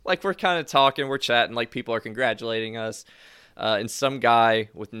like we're kind of talking, we're chatting, like people are congratulating us, and some guy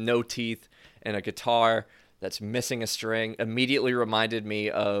with no teeth and a guitar that's missing a string immediately reminded me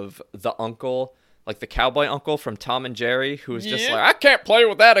of the uncle, like the cowboy uncle from Tom and Jerry, who was just like, I can't play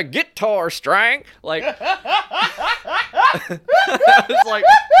without a guitar string. Like, I was like,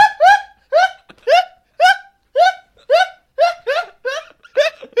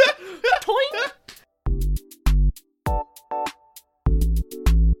 toink.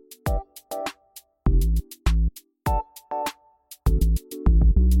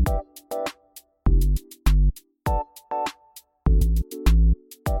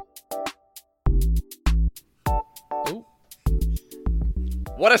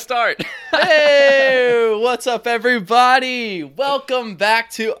 What a start. Hey, what's up, everybody? Welcome back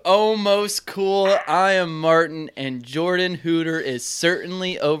to Almost Cool. I am Martin, and Jordan Hooter is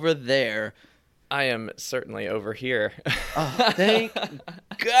certainly over there. I am certainly over here. Oh, thank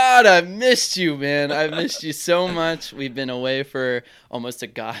God, I missed you, man. I missed you so much. We've been away for almost a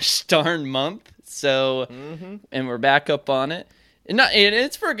gosh darn month, so and we're back up on it. And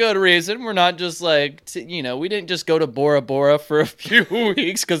it's for a good reason. We're not just like, we didn't just go to Bora Bora for a few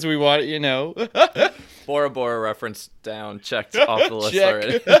weeks because we want, Bora Bora reference down, checked off the list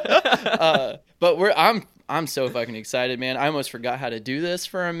Check. already. But I'm so fucking excited, man. I almost forgot how to do this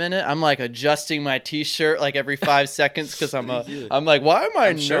for a minute. I'm like adjusting my t-shirt like every 5 seconds because I'm like, why am I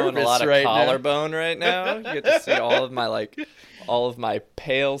I'm showing nervous a lot of right now? collarbone right now. You get to see all of my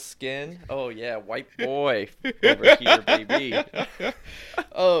pale skin. Oh yeah, white boy over here, baby.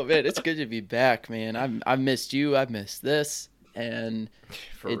 Oh man, it's good to be back, man. I've missed you. I've missed this, and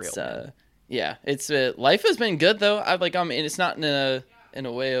For real, man. It's life has been good though. It's not in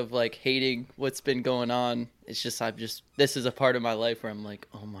a way of like hating what's been going on. It's just this is a part of my life where I'm like,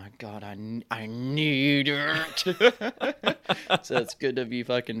 oh my God, I need it. So it's good to be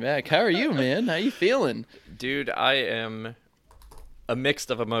fucking back. How are you, man? How you feeling? Dude, I am a mix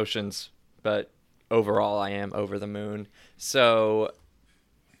of emotions, but overall I am over the moon. So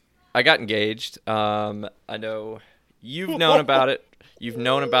I got engaged. I know you've known about it. You've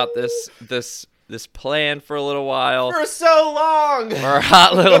known about this plan for a little while. For so long. For a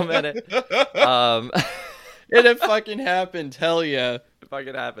hot little minute. It fucking happened, hell yeah. It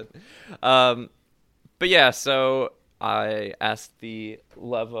fucking happened. But yeah, so I asked the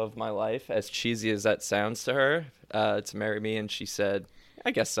love of my life, as cheesy as that sounds to her, to marry me, and she said,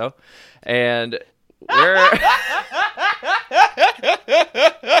 I guess so. And I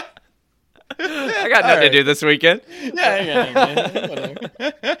got nothing to do this weekend. Yeah, whatever.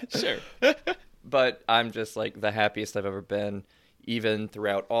 Sure. But I'm just like the happiest I've ever been, even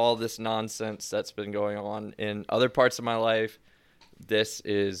throughout all this nonsense that's been going on in other parts of my life. This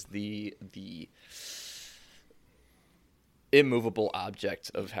is the immovable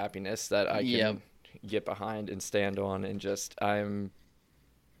object of happiness that I can get behind and stand on, and just I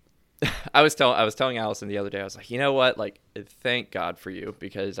was telling Allison the other day, I was like, you know what, like, thank God for you,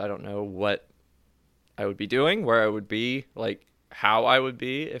 because I don't know what I would be doing, where I would be, like how I would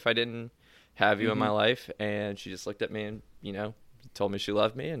be if I didn't have you in my life. And she just looked at me and told me she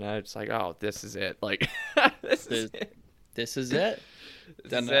loved me, and I was like, oh, this is it, like this is it. This is it.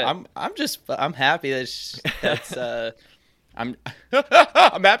 This is it. I'm happy that's I'm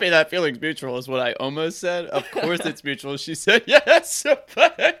happy that feeling's mutual is what I almost said. Of course it's mutual. She said yes.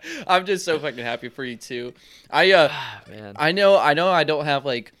 But I'm just so fucking happy for you too. Man. I know I don't have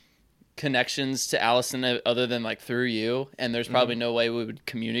like connections to Allison other than like through you, and there's probably no way we would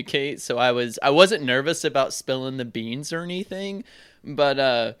communicate. So I wasn't nervous about spilling the beans or anything,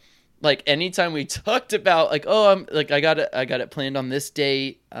 but like anytime we talked about like, oh, I'm like, I got it planned on this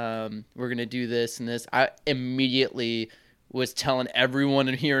date. We're gonna do this and this. I immediately was telling everyone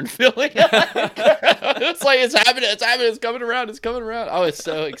in here in Philly. It's like, it's happening, it's coming around. I was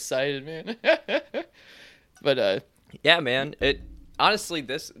so excited, man. But yeah, man. It honestly,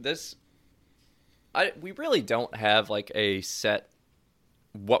 we really don't have like a set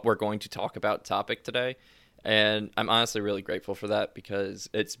what we're going to talk about topic today. And I'm honestly really grateful for that, because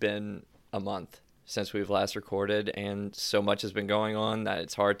it's been a month since we've last recorded, and so much has been going on that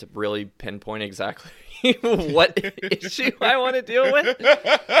it's hard to really pinpoint exactly what issue I want to deal with.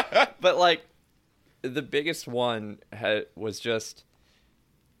 But like, the biggest one was just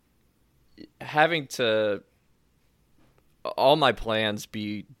having to all my plans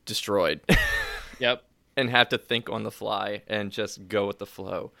be destroyed. yep. And have to think on the fly and just go with the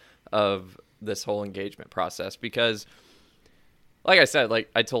flow of this whole engagement process. Because like I said, like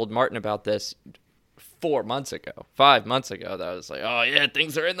I told Martin about this 5 months ago, that I was like, oh yeah,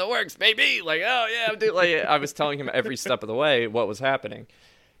 things are in the works, baby. Like, oh yeah, I'm doing, like, I was telling him every step of the way what was happening.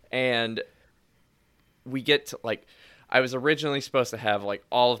 And we get to like, I was originally supposed to have like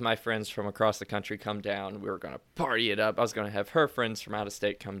all of my friends from across the country come down. We were going to party it up. I was going to have her friends from out of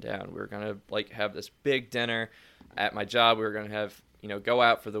state come down. We were going to like have this big dinner at my job. We were going to have, go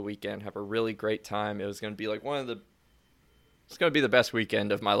out for the weekend, have a really great time. It was going to be like it's going to be the best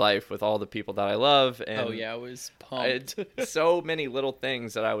weekend of my life with all the people that I love. And oh yeah, I was pumped. So many little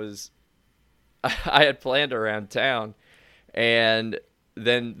things that I had planned around town. And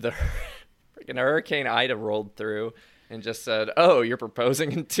then the freaking Hurricane Ida rolled through and just said, "Oh, you're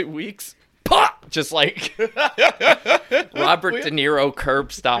proposing in 2 weeks?" Pop! Just like Robert De Niro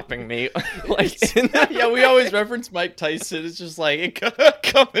curb stopping me. Yeah, we always reference Mike Tyson. It's just like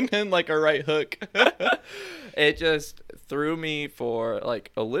coming in like a right hook. It just threw me for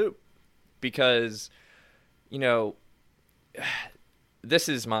like a loop because, this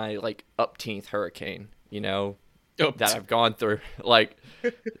is my like upteenth hurricane, that I've gone through. Like,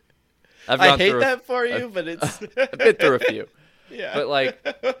 I hate that for you, but it's I've been through a few. Yeah. But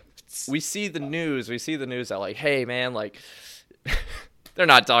like, we see the news that like, hey man, like they're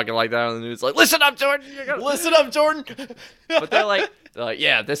not talking like that on the news. Like, listen up, Jordan. Listen up, Jordan. But they're like,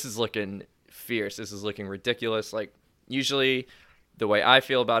 yeah, this is looking fierce. This is looking ridiculous. Like, usually the way I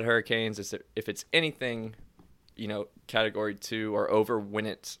feel about hurricanes is that if it's anything, category 2 or over when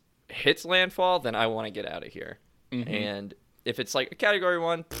it hits landfall, then I want to get out of here. Mm-hmm. And if it's like a category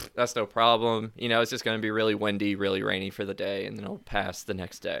 1, that's no problem. It's just going to be really windy, really rainy for the day, and then it'll pass the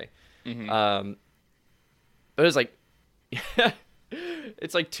next day. Mm-hmm. But it was like,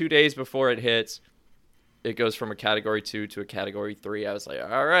 it's like 2 days before it hits. It goes from a category 2 to a category 3. I was like,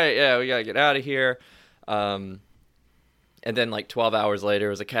 all right, yeah, we got to get out of here. And then like 12 hours later, it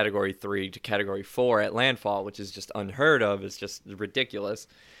was a category 3 to category 4 at landfall, which is just unheard of. It's just ridiculous.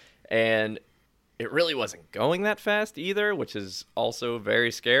 And it really wasn't going that fast either, which is also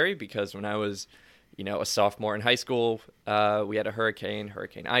very scary because when I was, a sophomore in high school, we had a Hurricane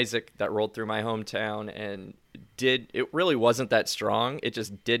Isaac, that rolled through my hometown, and it really wasn't that strong. It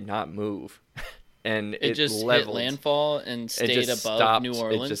just did not move. And it just leveled. Hit landfall and stayed above New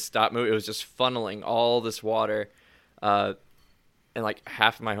Orleans. It just stopped moving. It was just funneling all this water, and like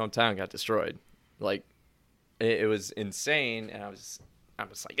half of my hometown got destroyed. Like, it was insane, and I was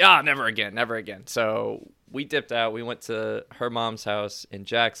like, never again, never again. So we dipped out. We went to her mom's house in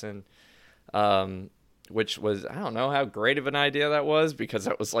Jackson, which was, I don't know how great of an idea that was because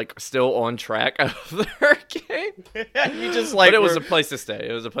it was like still on track of the hurricane. You just like, but it was a place to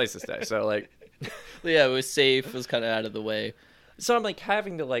stay. So like, yeah, it was safe. It was kind of out of the way. So I'm like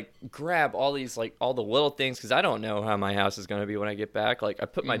having to like grab all these, like all the little things because I don't know how my house is going to be when I get back. Like I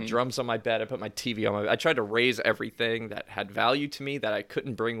put my drums on my bed. I put my TV on my bed. I tried to raise everything that had value to me that I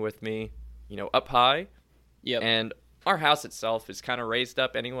couldn't bring with me, up high. Yep. And our house itself is kind of raised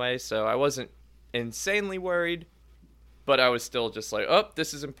up anyway. So I wasn't insanely worried, but I was still just like, oh,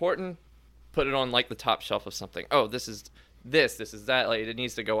 this is important. Put it on like the top shelf of something. Oh, this is that. Like it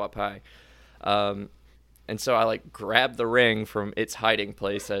needs to go up high. And so I like grabbed the ring from its hiding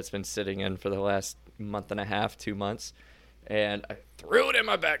place that it's been sitting in for the last month and a half, 2 months, and I threw it in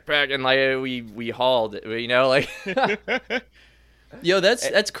my backpack and like we hauled it, like. Yo,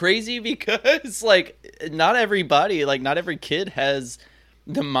 that's crazy because like not every kid has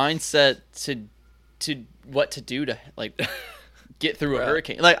the mindset to what to do to like get through a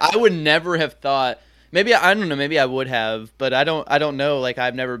hurricane. Like I would never have thought. Maybe I don't know. Maybe I would have, but I don't know. Like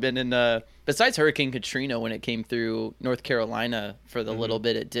I've never been in besides Hurricane Katrina when it came through North Carolina for the little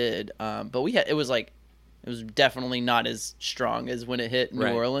bit it did. But it was definitely not as strong as when it hit New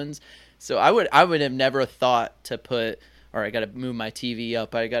Orleans. So I would have never thought to put. All right, I got to move my TV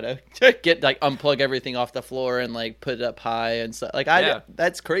up. I got to get like unplug everything off the floor and like put it up high and stuff. Like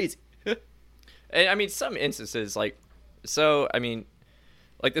that's crazy. And I mean, some instances like the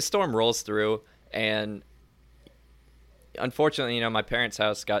storm rolls through. And unfortunately, my parents'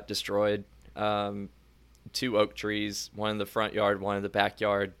 house got destroyed. 2 oak trees, one in the front yard, one in the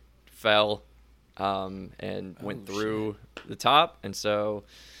backyard, fell and went through the top. And so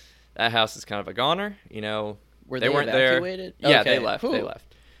that house is kind of a goner. They weren't evacuated? There. Yeah, okay. They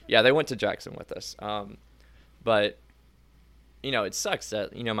left. Yeah, they went to Jackson with us. But it sucks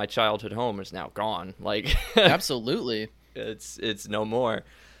that my childhood home is now gone. Like absolutely, it's no more.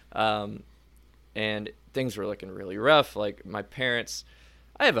 And things were looking really rough. Like my parents,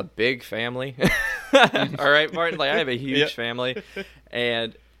 I have a big family. All right, Martin. Like I have a huge family,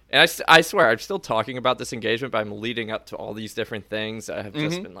 and I swear I'm still talking about this engagement, but I'm leading up to all these different things that have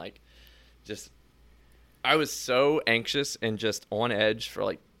just been like, I was so anxious and just on edge for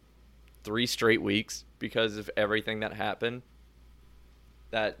like 3 straight weeks because of everything that happened.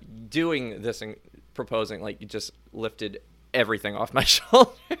 that doing this and proposing, like, you just lifted everything off my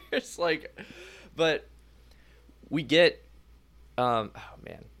shoulders. Like, but we get, oh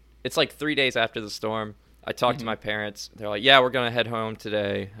man, it's like 3 days after the storm. I talked to my parents. They're like, yeah, we're going to head home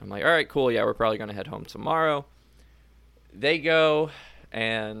today. I'm like, all right, cool. Yeah, we're probably going to head home tomorrow. They go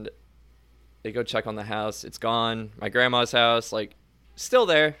and they go check on the house. It's gone. My grandma's house, like, still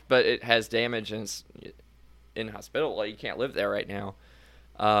there, but it has damage and it's in hospital. Like, you can't live there right now.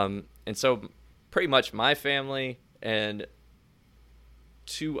 And so pretty much my family and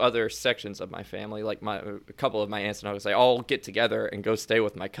two other sections of my family, like a couple of my aunts and uncles, they all get together and go stay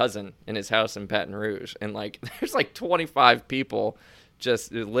with my cousin in his house in Baton Rouge. And like, there's like 25 people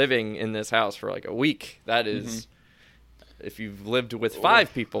just living in this house for like a week. That is, if you've lived with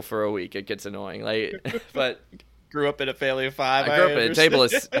 5 people for a week, it gets annoying. Like, but grew up in a family of 5. I grew up at a table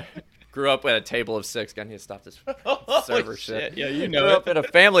of grew up at a table of 6. God, I need to stop this server shit. Yeah, you know. Grew up in a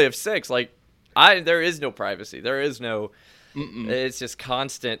family of 6. Like, there is no privacy. There is no. It's just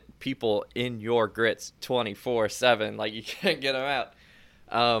constant people in your grits 24/7. Like, you can't get them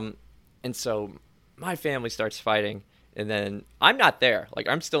out. And so my family starts fighting, and then I'm not there. Like,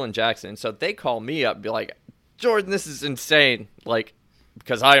 I'm still in Jackson. So they call me up and be like, Jordan, this is insane. Like,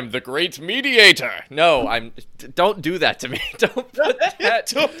 because I am the great mediator. No, don't do that to me. Don't put that,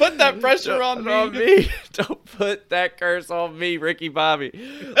 don't put that pressure on me. Don't put that curse on me, Ricky Bobby.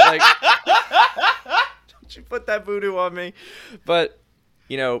 Like, don't you put that voodoo on me. But,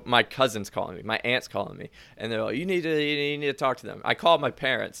 you know, my cousin's calling me. My aunt's calling me. And they're like, you need to talk to them. I call my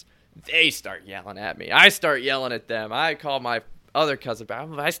parents. They start yelling at me. I start yelling at them. I call my other cousin back.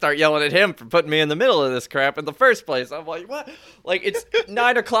 I start yelling at him for putting me in the middle of this crap in the first place. I'm like, what? Like, it's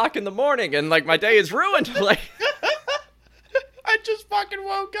 9 o'clock in the morning and like my day is ruined. Like, I just fucking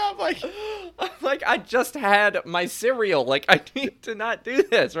woke up. Like, I just had my cereal. Like, I need to not do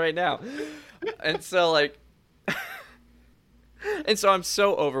this right now. And so like, and so I'm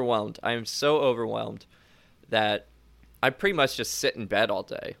so overwhelmed. I am so overwhelmed that I pretty much just sit in bed all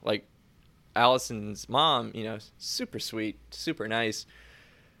day. Like, Allison's mom, you know, super sweet, super nice.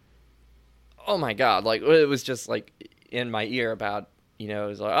 Oh my God. Like, it was just like in my ear about, you know, it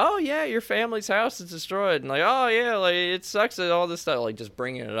was like, oh yeah, your family's house is destroyed. And like, oh yeah, like it sucks that all this stuff, like just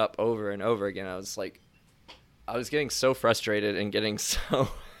bringing it up over and over again. I was like, I was getting so frustrated and getting so,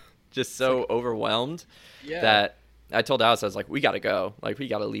 just so overwhelmed that I told Alice, I was like, we got to go. Like, we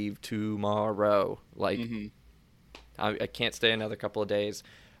got to leave tomorrow. Like, I can't stay another couple of days.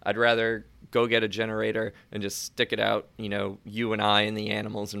 I'd rather go get a generator and just stick it out, you know, you and I and the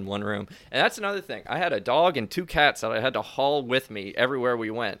animals in one room. And that's another thing. I had a dog and 2 cats that I had to haul with me everywhere we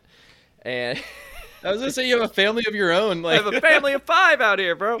went. And I was going to say, you have a family of your own. Like, I have a family of 5 out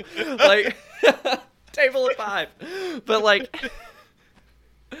here, bro. Like, table of 5. But like,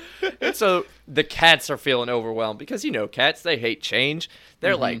 and so the cats are feeling overwhelmed because, you know, cats, they hate change.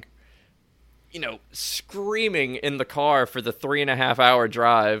 They're like, you know, screaming in the car for the 3.5-hour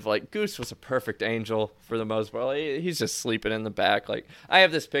drive. Like, Goose was a perfect angel for the most part. Like, he's just sleeping in the back. Like, I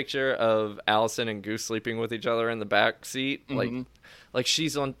have this picture of Allison and Goose sleeping with each other in the back seat. Like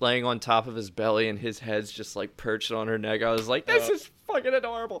she's laying on top of his belly and his head's just like perched on her neck. I was like, this is fucking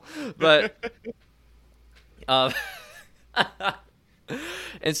adorable. But,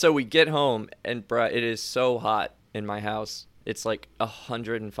 and so we get home and bruh, it is so hot in my house. It's like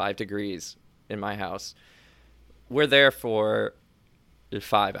 105 degrees in my house. We're there for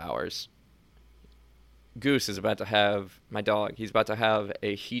 5 hours. Goose is about to have, my dog, he's about to have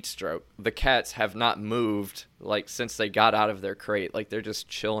a heat stroke. The cats have not moved like since they got out of their crate. Like, they're just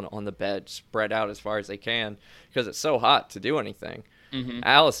chilling on the bed, spread out as far as they can because it's so hot to do anything.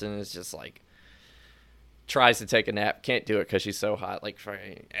 Allison is just like, tries to take a nap, can't do it because she's so hot, like,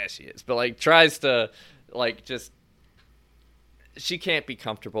 as she is, but like tries to like just, she can't be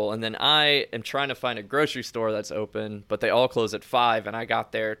comfortable. And then I am trying to find a grocery store that's open, but they all close at 5, and I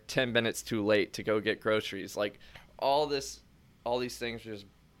got there 10 minutes too late to go get groceries. Like, all these things are just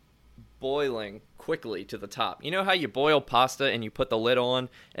boiling quickly to the top. You know how you boil pasta and you put the lid on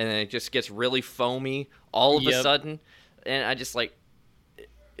and then it just gets really foamy all of a sudden? And I just like,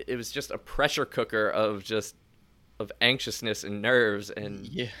 it was just a pressure cooker of anxiousness and nerves. And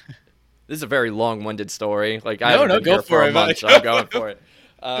this is a very long-winded story. Like, I haven't been here for a month, so I'm going for it.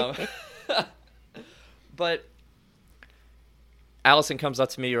 But Allison comes up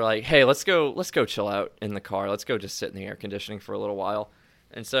to me. You're like, hey, let's go chill out in the car. Let's go just sit in the air conditioning for a little while.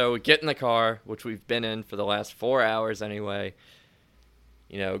 And so we get in the car, which we've been in for the last 4 hours anyway.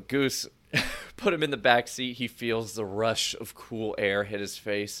 You know, Goose, put him in the back seat. He feels the rush of cool air hit his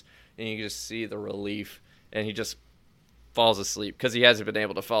face, and you can just see the relief. And he just falls asleep because he hasn't been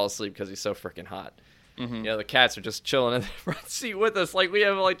able to fall asleep because he's so freaking hot. Mm-hmm. You know, the cats are just chilling in the front seat with us. Like, we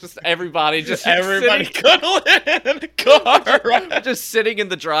have, like, just everybody everybody sitting, cuddling in the car. just sitting in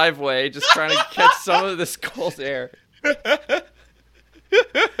the driveway, just trying to catch some of this cold air.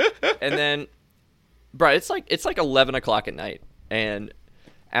 And then, bro, it's like 11 o'clock at night, and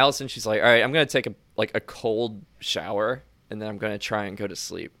Allison, she's like, all right, I'm going to take a cold shower, and then I'm going to try and go to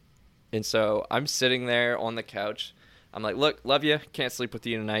sleep. And so I'm sitting there on the couch. I'm like, look, love you. Can't sleep with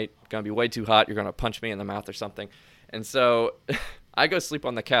you tonight. Going to be way too hot. You're going to punch me in the mouth or something. And so I go sleep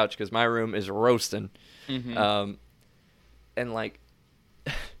on the couch because my room is roasting. Mm-hmm. And like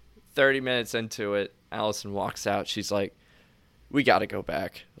 30 minutes into it, Allison walks out. She's like, we got to go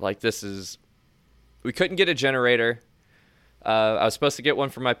back. Like, we couldn't get a generator. I was supposed to get one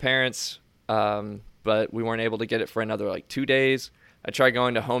for my parents, but we weren't able to get it for another like 2 days. I tried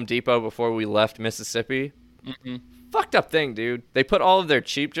going to Home Depot before we left Mississippi. Mm-hmm. Fucked up thing, dude. They put all of their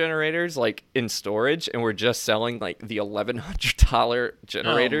cheap generators like in storage, and we're just selling like the $1,100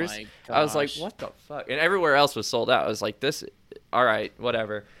 generators. Oh my I was like, gosh. what the fuck? And everywhere else was sold out. I was like, this, all right,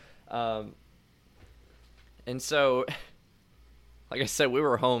 whatever. And so, like I said, we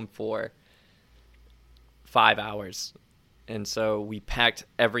were home for 5 hours. And so we packed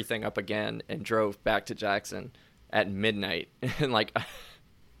everything up again and drove back to Jackson at midnight. And like, You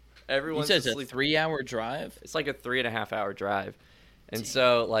everyone's said it's a asleep. 3-hour drive? It's like a 3.5 hour drive. And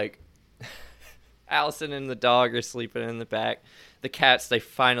so, like, Allison and the dog are sleeping in the back. The cats, they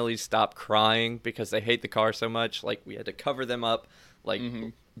finally stopped crying because they hate the car so much. Like, we had to cover them up, like,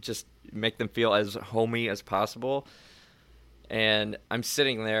 just make them feel as homey as possible. And I'm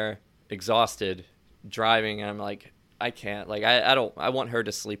sitting there exhausted, driving, and I'm like, I can't. Like, I want her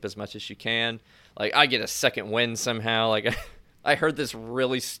to sleep as much as she can. Like, I get a second wind somehow. Like, I heard this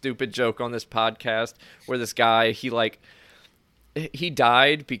really stupid joke on this podcast where this guy, he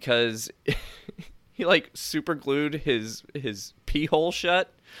died because he like super glued his pee hole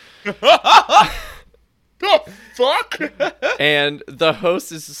shut. The fuck? And the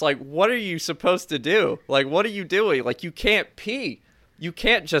host is just like, what are you supposed to do? Like, what are you doing? Like, you can't pee. You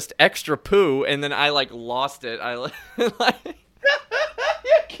can't just extra poo. And then I like lost it. I like,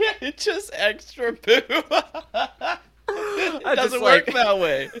 You can't just extra poo. It I doesn't just, work like, that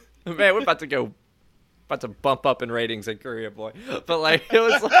way. man, we're about to bump up in ratings at Korea Boy. But like, it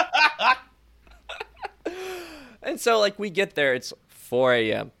was like, and so like we get there, it's 4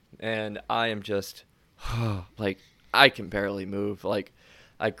 a.m. and I am just like, I can barely move. Like,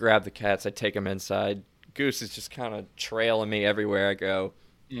 I grab the cats, I take them inside. Goose is just kind of trailing me everywhere I go.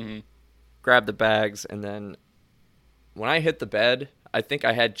 Mm-hmm. Grab the bags, and then when I hit the bed, I think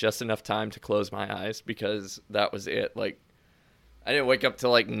I had just enough time to close my eyes because that was it. Like, I didn't wake up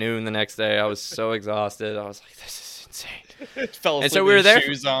till like noon the next day. I was so exhausted. I was like, this is insane. Fell asleep And so we were with there.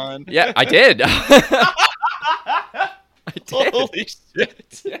 shoes on. Yeah, I did. I did. Holy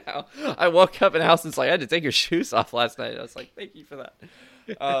shit. Yeah. I woke up and Allison's like, I had to take your shoes off last night. I was like, thank you for that.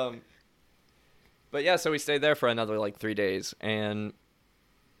 But yeah, so we stayed there for another like 3 days, and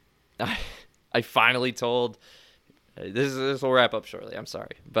I finally told. This will wrap up shortly. I'm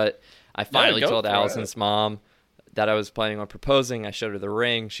sorry, but I finally go told for it. Allison's mom that I was planning on proposing. I showed her the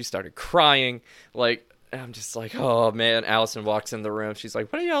ring. She started crying. Like, I'm just like, oh man. Allison walks in the room. She's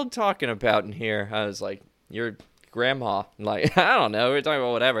like, what are y'all talking about in here? I was like, your grandma. I'm like, I don't know. We're talking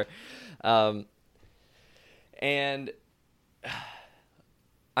about whatever. And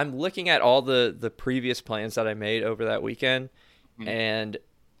I'm looking at all the previous plans that I made over that weekend, and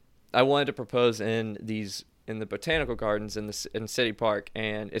I wanted to propose in the botanical gardens in City Park,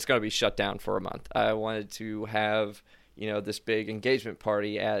 and it's going to be shut down for a month. I wanted to have, this big engagement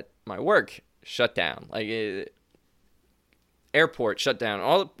party at my work shut down. Like, airport shut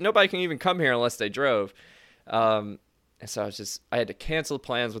down. Nobody can even come here unless they drove. And so I had to cancel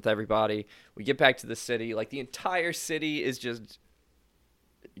plans with everybody. We get back to the city. Like, the entire city is just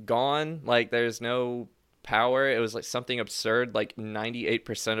gone. Like, there's no power. It was like something absurd. Like,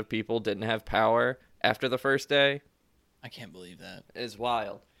 98% of people didn't have power after the first day. I can't believe that. It was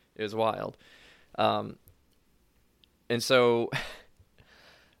wild. It was wild. And so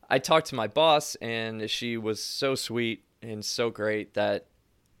I talked to my boss, and she was so sweet and so great that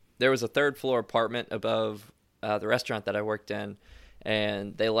there was a third floor apartment above the restaurant that I worked in,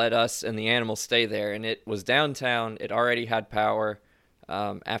 and they let us and the animals stay there. And it was downtown. It already had power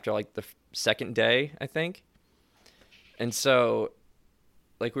after like the second day, I think. And so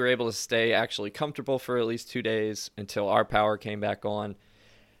like we were able to stay actually comfortable for at least 2 days until our power came back on.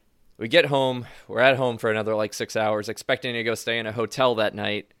 we get home. We're at home for another like 6 hours, expecting to go stay in a hotel that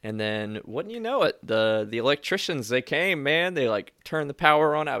night. And then, wouldn't you know it, the electricians, they came, man. They like turned the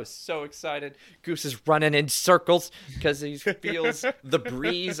power on. I was so excited. Goose is running in circles because he feels the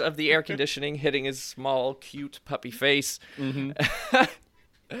breeze of the air conditioning hitting his small, cute puppy face. Mm-hmm.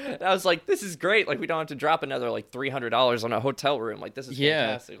 I was like, this is great. Like, we don't have to drop another like $300 on a hotel room. Like, this is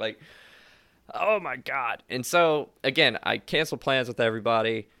fantastic. Like, oh my God. And so, again, I canceled plans with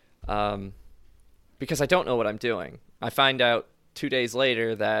everybody. Because I don't know what I'm doing. I find out 2 days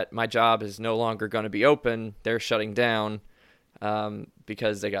later that my job is no longer going to be open. They're shutting down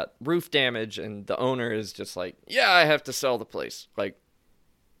because they got roof damage, and the owner is just like, yeah, I have to sell the place. Like,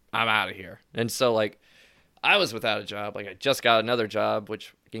 I'm out of here. And so, like, I was without a job. Like, I just got another job,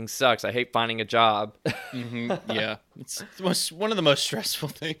 which fucking sucks. I hate finding a job. Mm-hmm. Yeah. It's one of the most stressful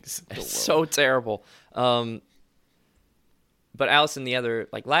things in the world. It's so terrible. But Allison,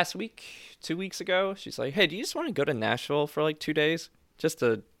 like last week, 2 weeks ago, she's like, hey, do you just want to go to Nashville for like 2 days just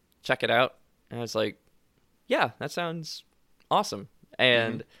to check it out? And I was like, yeah, that sounds awesome.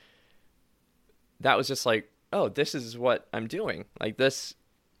 And that was just like, oh, this is what I'm doing. Like this,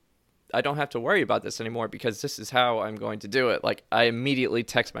 I don't have to worry about this anymore because this is how I'm going to do it. Like I immediately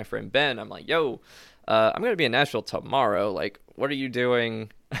text my friend Ben. I'm like, yo, I'm going to be in Nashville tomorrow. Like, what are you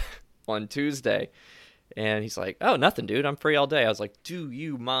doing on Tuesday? And he's like, oh, nothing, dude. I'm free all day. I was like, do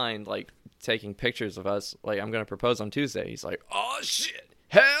you mind, like, taking pictures of us? Like, I'm going to propose on Tuesday. He's like, oh, shit.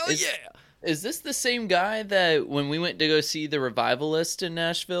 Hell yeah. Is this the same guy that when we went to go see The Revivalist in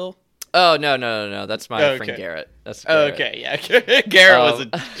Nashville? Oh, no. That's my friend Garrett. That's Garrett. Okay, yeah. Garrett was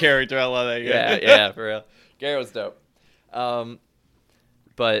a character. I love that guy. Yeah, for real. Garrett was dope.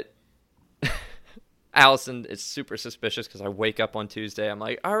 But Allison is super suspicious because I wake up on Tuesday. I'm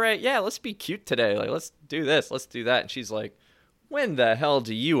like, all right, yeah, let's be cute today. Like, let's do this. Let's do that. And she's like, when the hell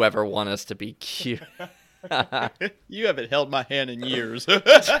do you ever want us to be cute? You haven't held my hand in years.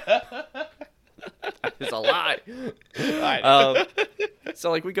 It's a lie.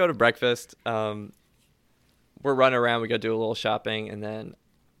 So, like, we go to breakfast. We're running around. We go do a little shopping. And then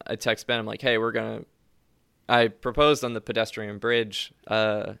I text Ben. I'm like, hey, I proposed on the pedestrian bridge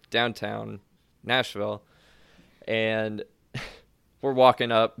downtown Nashville, and we're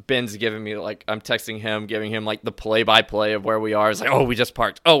walking up. Ben's giving me, like, I'm texting him, giving him, like, the play-by-play of where we are. It's like, oh, we just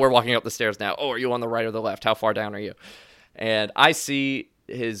parked. Oh, we're walking up the stairs now. Oh, are you on the right or the left? How far down are you? And I see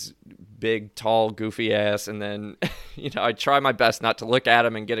his big, tall, goofy ass, and then, I try my best not to look at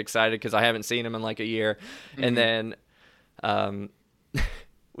him and get excited because I haven't seen him in, like, a year. Mm-hmm. And then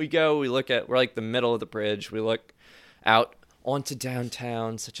we're like the middle of the bridge. We look out onto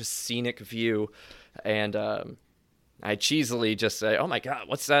downtown, such a scenic view, and I cheesily just say, oh my God,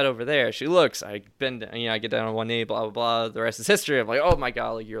 what's that over there? She looks, I get down on one knee, blah, blah, blah, the rest is history. I'm like, oh my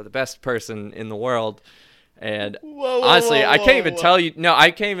God, like, you're the best person in the world. And honestly, I can't even tell you, no, I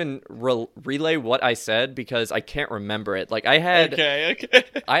can't even relay what I said because I can't remember it. Like I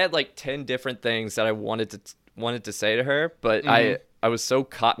had like 10 different things that I wanted to say to her, but I was so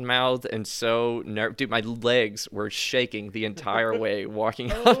cotton-mouthed and so nervous. Dude, my legs were shaking the entire way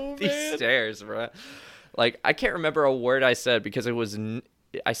walking up these stairs, bro. Like, I can't remember a word I said because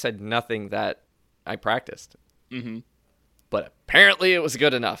I said nothing that I practiced. Mm-hmm. But apparently it was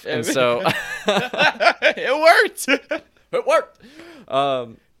good enough. And so... It worked! It worked!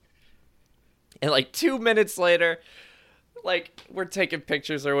 And, like, 2 minutes later, like, we're taking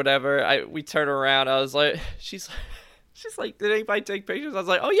pictures or whatever. We turn around. I was like... She's like, did anybody take pictures? I was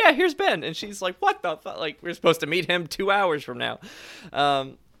like, oh, yeah, here's Ben. And she's like, what the fuck? Like, we're supposed to meet him 2 hours from now.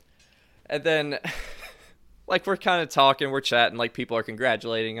 And then, like, we're kind of talking, we're chatting, like, people are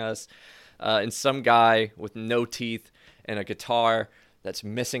congratulating us. And some guy with no teeth and a guitar that's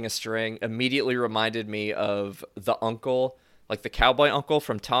missing a string immediately reminded me of the uncle, like the cowboy uncle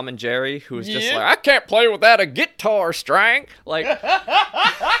from Tom and Jerry, who was just like, I can't play without a guitar string. Like,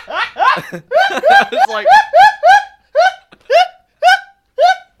 it's like...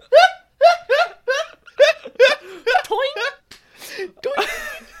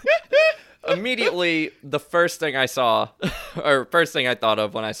 Immediately, the first thing I thought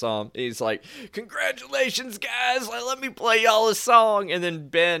of when I saw him, he's like, congratulations, guys, let me play y'all a song. And then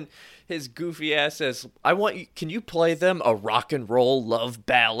Ben, his goofy ass says, can you play them a rock and roll love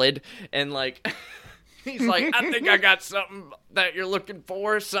ballad? And like, he's like, I think I got something that you're looking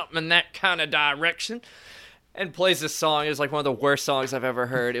for, something in that kind of direction. And plays this song. It was like one of the worst songs I've ever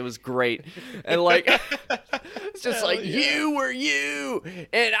heard. It was great. And like, it's just like, you were you,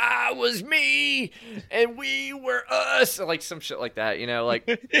 and I was me, and we were us. Like some shit like that,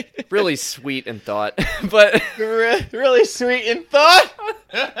 like really sweet in thought. But really sweet in thought?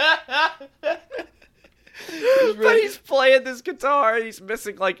 But he's playing this guitar and he's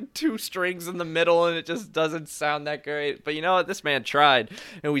missing like 2 strings in the middle and it just doesn't sound that great. But you know what? This man tried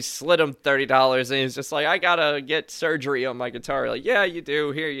and we slid him $30 and he's just like, I gotta get surgery on my guitar. Like, yeah, you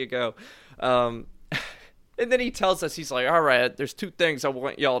do. Here you go. And then he tells us, he's like, all right, there's 2 things I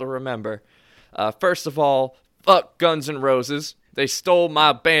want y'all to remember. First of all, fuck Guns N' Roses. They stole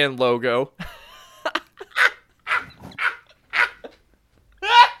my band logo.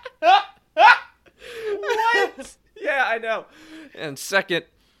 What? Yeah, I know. And second,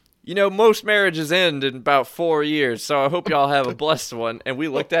 you know, most marriages end in about 4 years, so I hope y'all have a blessed one. And we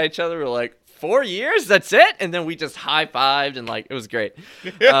looked at each other, we're like, 4 years? That's it? And then we just high-fived, and, like, it was great.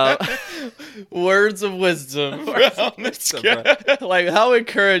 Words of wisdom. Words of wisdom, bro. Like, how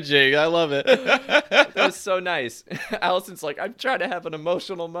encouraging. I love it. That was so nice. Allison's like, I'm trying to have an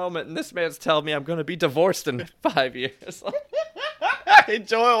emotional moment, and this man's telling me I'm going to be divorced in 5 years.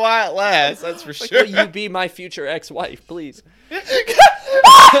 Enjoy it while it lasts, that's for Like, sure. will you be my future ex-wife, please?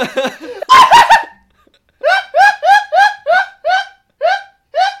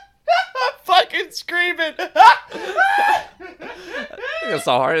 Fucking screaming. I think that's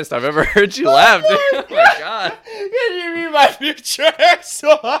the hardest I've ever heard you laugh, dude. Oh my god. Can you be my future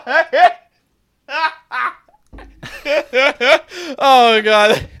ex-wife? Oh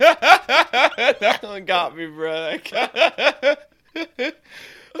god. That one got me, bro.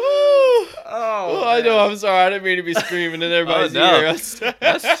 Oh, I know. I'm sorry. I didn't mean to be screaming in everybody's ear.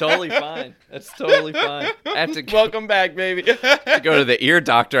 That's totally fine. That's totally fine. I have to Welcome back, baby. go to the ear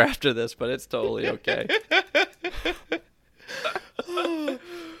doctor after this, but it's totally okay.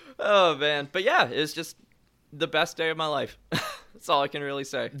 Oh man, but yeah, it's just the best day of my life. That's all I can really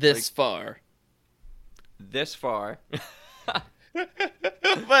say. This far. This far.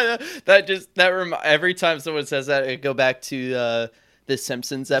 But every time someone says that, I go back to the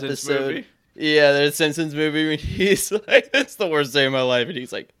Simpsons episode. movie? Yeah, the Simpsons movie when he's like, "It's the worst day of my life," and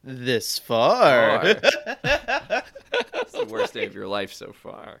he's like, "This far." It's the worst day of your life so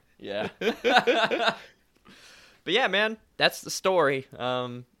far. Yeah. But yeah, man, that's the story.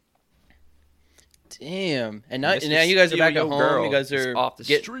 Damn. And now you guys are back at home. You guys are off the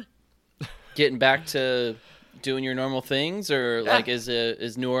street. Getting back to doing your normal things, or like is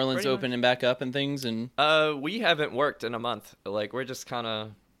New Orleans opening back up and things? And we haven't worked in a month. Like, we're just kind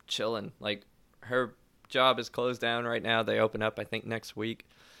of chilling. Like, her job is closed down right now. They open up, I think, next week.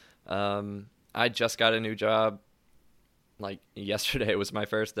 I just got a new job. Like, yesterday was my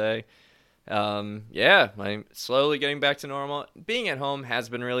first day. Yeah, I'm slowly getting back to normal. Being at home has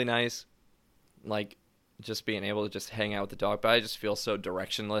been really nice. Like, just being able to just hang out with the dog. But I just feel so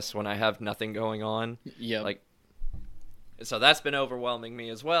directionless when I have nothing going on. Yeah. Like, so that's been overwhelming me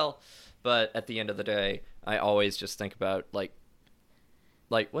as well. But at the end of the day, I always just think about, like,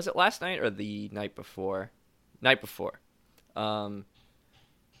 was it last night or the night before? Night before. I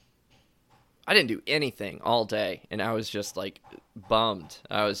didn't do anything all day, and I was just, like, bummed.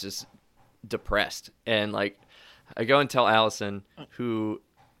 I was just depressed. And, like, I go and tell Allison, who,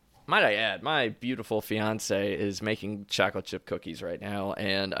 might I add, my beautiful fiance is making chocolate chip cookies right now,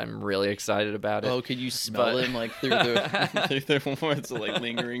 and I'm really excited about it. Oh, could you smell them like through the ones like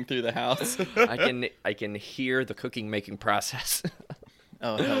lingering through the house? I can hear the making process.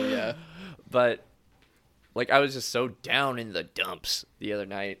 Oh hell yeah! But like, I was just so down in the dumps the other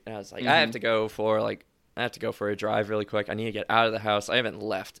night, and I was like, I have to go for a drive really quick. I need to get out of the house. I haven't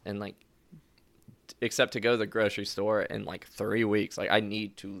left in like, except to go to the grocery store in like 3 weeks. Like, I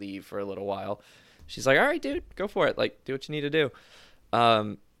need to leave for a little while. She's like, all right, dude, go for it. Like, do what you need to do.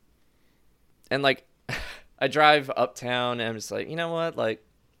 And like, I drive uptown and I'm just like, you know what? Like,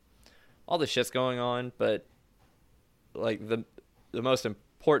 all the shit's going on, but like the most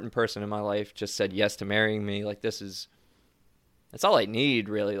important person in my life just said yes to marrying me. Like, that's all I need,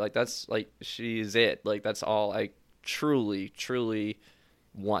 really. Like, that's like, she's it. Like, that's all I truly, truly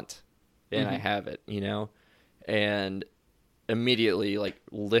want. And I have it, you know, and immediately like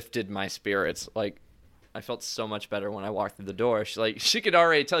lifted my spirits. Like, I felt so much better when I walked through the door. She could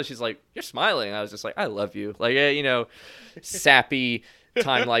already tell. She's like, you're smiling. I was just like, I love you. Like, yeah, you know, sappy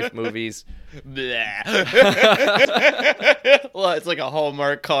Time Life movies. Well, it's like a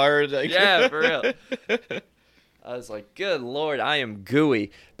Hallmark card. Like. Yeah, for real. I was like, good Lord, I am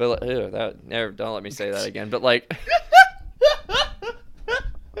gooey. But don't let me say that again. But like.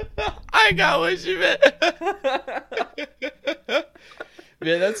 I got what you meant.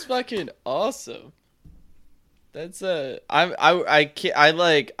 Man, that's fucking awesome. That's I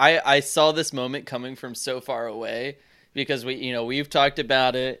saw this moment coming from so far away, because we've talked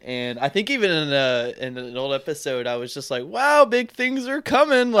about it, and I think even in an old episode, I was just like, "Wow, big things are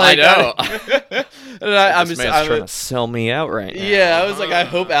coming!" Like, I know. And I'm trying to sell me out right now. Yeah, I was like, I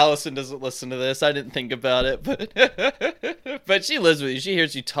hope Allison doesn't listen to this. I didn't think about it, but she lives with you. She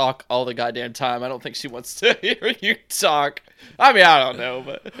hears you talk all the goddamn time. I don't think she wants to hear you talk. I mean, I don't know,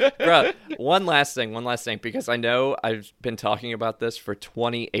 but bro, one last thing, because I know I've been talking about this for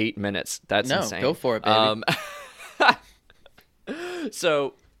 28 minutes. That's insane. Go for it, baby.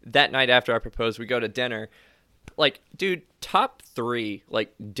 So that night after I proposed, we go to dinner. Like, dude, top 3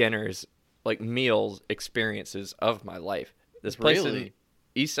 like dinners, like meals, experiences of my life. This place in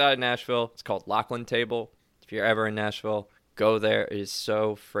East Side Nashville. It's called Lachlan Table. If you're ever in Nashville, go there. It is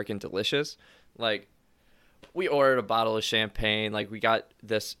so freaking delicious. Like, we ordered a bottle of champagne. Like, we got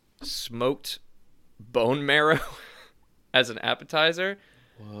this smoked bone marrow as an appetizer.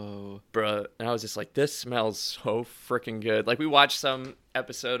 Whoa. Bruh. And I was just like, this smells so freaking good. Like, we watched some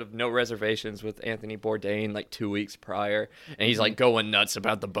episode of No Reservations with Anthony Bourdain like 2 weeks prior. And he's like going nuts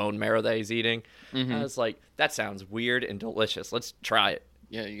about the bone marrow that he's eating. Mm-hmm. I was like, that sounds weird and delicious. Let's try it.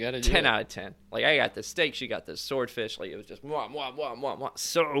 Yeah, you gotta do 10 it. out of 10. Like, I got this steak, she got this swordfish. Like, it was just mwah, mwah, mwah, mwah, mwah,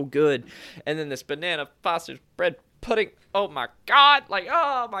 so good. And then this banana foster's bread pudding. Oh my god. Like,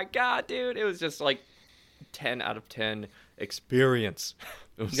 oh my god, dude. It was just like 10 out of 10 experience.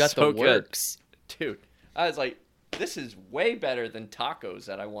 It was You got so the works. good. Dude, I was like, this is way better than tacos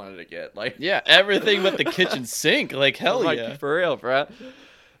that I wanted to get. Like, Yeah, everything but the kitchen sink. Like, hell like, yeah. for real, bro.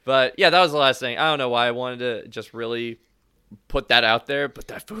 But yeah, that was the last thing. I don't know why I wanted to just really put that out there, but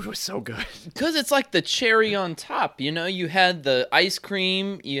that food was so good. Because it's like the cherry on top, you had the ice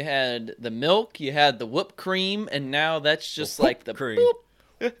cream, you had the milk, you had the whipped cream, and now that's just like the cream.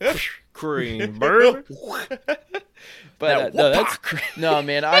 Cream, baby. But no,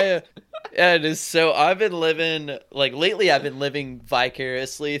 man, it is so. I've been living lately. I've been living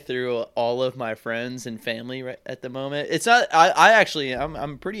vicariously through all of my friends and family right at the moment. It's not. I actually,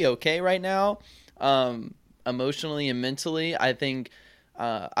 I'm pretty okay right now, emotionally and mentally. I think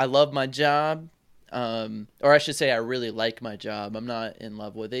I love my job, or I should say, I really like my job. I'm not in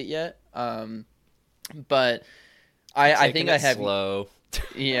love with it yet, but I think I have slow.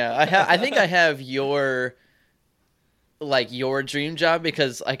 Yeah, I think I have your dream job,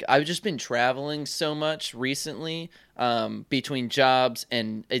 because like I've just been traveling so much recently, between jobs,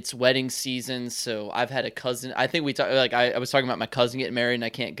 and it's wedding season. So I've had a cousin. I think I was talking about my cousin getting married and I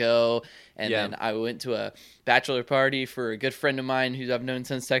can't go. And then I went to a bachelor party for a good friend of mine who I've known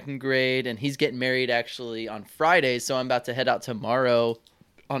since second grade, and he's getting married actually on Friday. So I'm about to head out tomorrow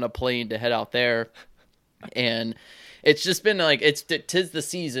on a plane to head out there, and it's just been like, tis the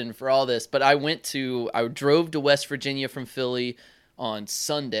season for all this. But I drove to West Virginia from Philly on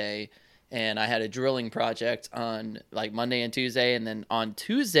Sunday, and I had a drilling project on like Monday and Tuesday. And then on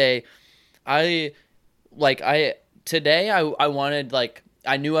Tuesday, I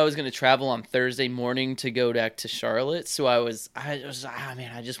knew I was going to travel on Thursday morning to go back to Charlotte. So I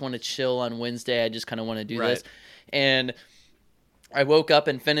just want to chill on Wednesday. I just kind of want to do this. And I woke up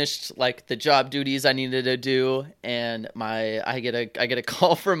and finished like the job duties I needed to do, and I get a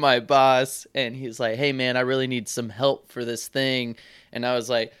call from my boss, and he's like, "Hey man, I really need some help for this thing." And I was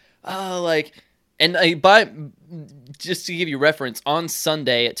like, "Oh, like," and just to give you reference, on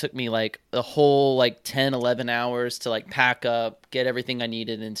Sunday it took me like the whole like 10, 11 hours to like pack up, get everything I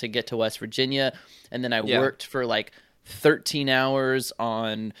needed, and to get to West Virginia, and then I worked for like 13 hours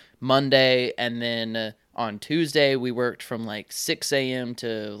on Monday, and then on Tuesday, we worked from like 6 a.m.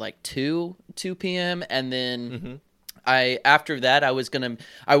 to like 2 p.m. And then after that, I was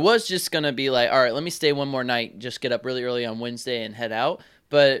just going to be like, all right, let me stay one more night, just get up really early on Wednesday and head out.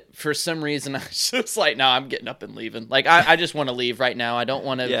 But for some reason, I was just like, no, I'm getting up and leaving. Like, I just want to leave right now. I don't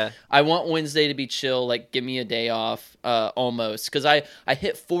want to. Yeah. I want Wednesday to be chill. Like, give me a day off, almost. Because I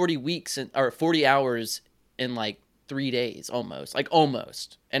hit 40 hours in like 3 days, almost.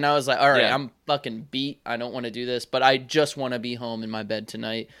 And I was like, all right, I'm fucking beat. I don't want to do this, but I just want to be home in my bed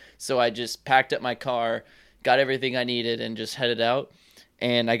tonight. So I just packed up my car, got everything I needed, and just headed out.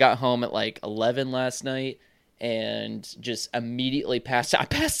 And I got home at like 11 last night, and just immediately passed out. I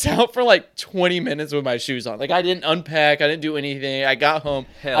passed out for like 20 minutes with my shoes on. Like, I didn't unpack. I didn't do anything. I got home.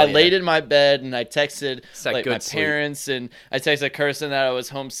 I laid in my bed, and I texted like my parents, and I texted Kirsten that I was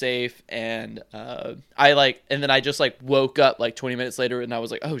home safe. And and then I just like woke up like 20 minutes later, and I was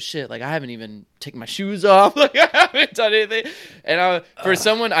like, oh shit, like I haven't even taken my shoes off. Like, I haven't done anything. And for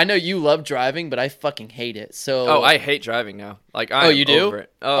someone, I know you love driving, but I fucking hate it. So I hate driving now. Like, you do? Over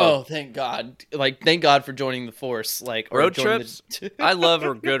it. Oh, thank God. Like, thank God for joining the force. Like, road trips. I love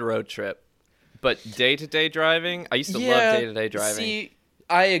a good road trip, But day-to-day driving, I used to love day-to-day driving. See,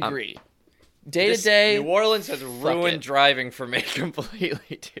 I agree. Day to day, New Orleans has ruined driving for me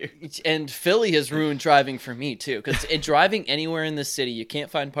completely, dude. And Philly has ruined driving for me too. Because driving anywhere in the city, you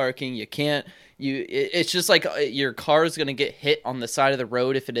can't find parking. You can't. It's just like your car is gonna get hit on the side of the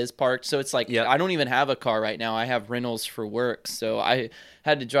road if it is parked. So it's like I don't even have a car right now. I have rentals for work, so I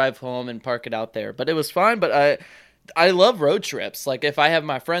had to drive home and park it out there. But it was fine. But I love road trips. Like if I have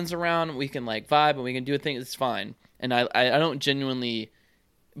my friends around, we can like vibe and we can do a thing. It's fine. And I don't genuinely.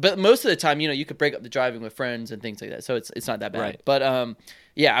 But most of the time, you could break up the driving with friends and things like that. So it's not that bad. Right. But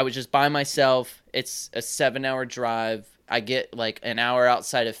I was just by myself. It's a 7-hour drive. I get like an hour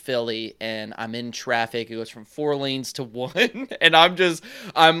outside of Philly and I'm in traffic. It goes from 4 lanes to 1. And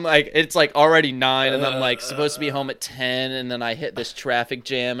I'm like, it's like already 9 and I'm like supposed to be home at 10. And then I hit this traffic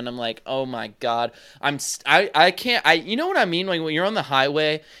jam and I'm like, oh my God, I can't, you know what I mean? Like when you're on the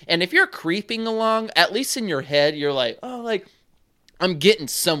highway and if you're creeping along, at least in your head, you're like, oh, like, I'm getting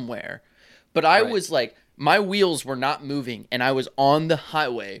somewhere. But I was like, my wheels were not moving and I was on the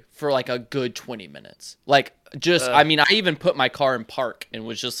highway for like a good 20 minutes. Like I even put my car in park and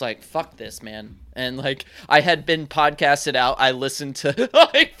was just like, fuck this, man. And like I had been podcasted out. I listened to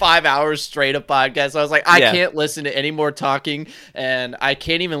like 5 hours straight of podcasts. I was like, I can't listen to any more talking and I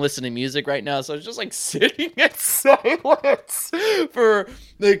can't even listen to music right now. So I was just like sitting in silence for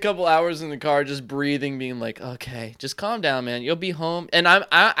a couple hours in the car, just breathing, being like, okay, just calm down, man. You'll be home. And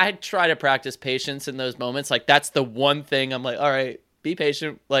I try to practice patience in those moments. Like that's the one thing I'm like, all right, be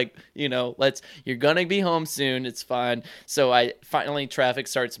patient. Like, you're going to be home soon. It's fine. So traffic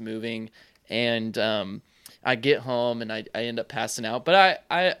starts moving and I get home and I end up passing out. But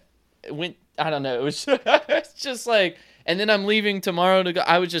I don't know. It was it's just like, and then I'm leaving tomorrow to go.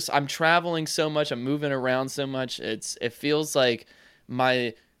 I'm traveling so much. I'm moving around so much. It feels like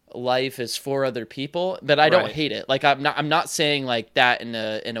my life is for other people, but I don't hate it. Like I'm not saying like that in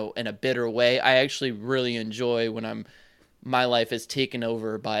a bitter way. I actually really enjoy when my life is taken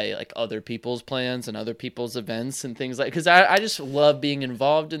over by like other people's plans and other people's events and things like, because I just love being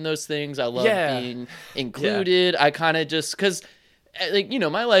involved in those things. I love being included. I kind of just, because like,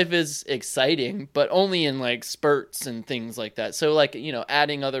 my life is exciting, but only in like spurts and things like that. So like,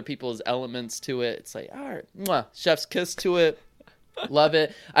 adding other people's elements to it, it's like, all right, mwah, chef's kiss to it. Love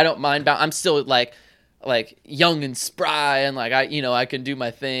it. I don't mind. I'm still like young and spry and like I can do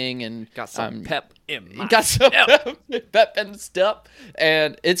my thing and got some pep in my pep and step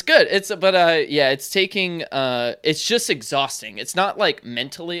and it's good. It's taking it's just exhausting. It's not like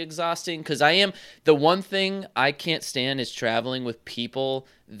mentally exhausting because the one thing I can't stand is traveling with people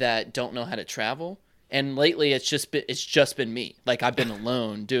that don't know how to travel. And lately, it's just been me. Like I've been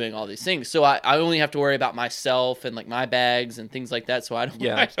alone doing all these things, so I only have to worry about myself and like my bags and things like that. So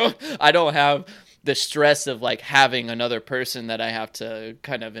I don't have the stress of like having another person that I have to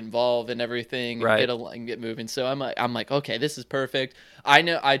kind of involve in everything and get moving. So I'm like, okay, this is perfect. I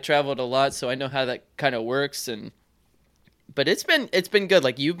know I traveled a lot, so I know how that kind of works. But it's been good.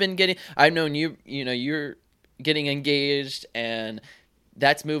 Like I've known you're getting engaged and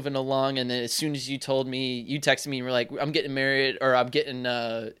that's moving along. And then as soon as you texted me and you were like, I'm getting married or I'm getting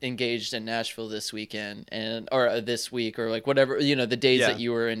engaged in Nashville this weekend or this week or like whatever, the days that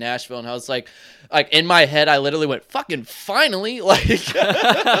you were in Nashville. And I was like in my head, I literally went fucking finally like,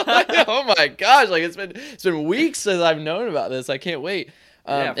 oh my gosh. Like it's been weeks since I've known about this. I can't wait.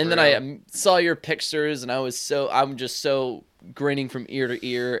 And then I saw your pictures and I'm just so grinning from ear to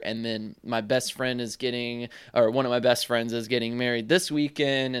ear. And then one of my best friends is getting married this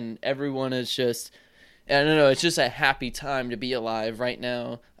weekend and everyone is just, I don't know, it's just a happy time to be alive right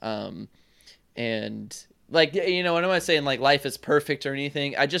now. And like, what am I saying? Like life is perfect or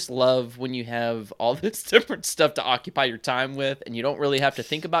anything. I just love when you have all this different stuff to occupy your time with and you don't really have to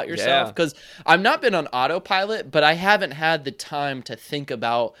think about yourself. Because I've not been on autopilot, but I haven't had the time to think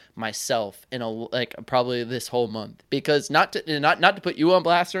about myself in probably this whole month. Because not to put you on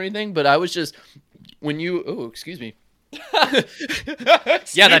blast or anything, but I was just excuse me.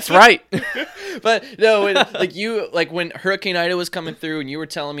 Yeah, that's right. But no, when Hurricane Ida was coming through and you were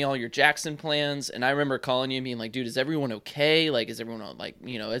telling me all your Jackson plans, and I remember calling you and being like, dude, is everyone okay? Like, is everyone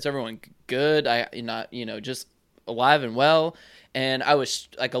is everyone good? Just alive and well. And I was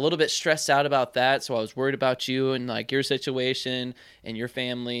like a little bit stressed out about that. So I was worried about you and like your situation and your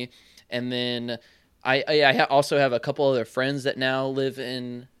family. And then I also have a couple other friends that now live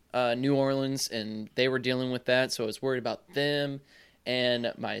in New Orleans, and they were dealing with that, so I was worried about them. And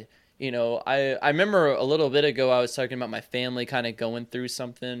I remember a little bit ago I was talking about my family kind of going through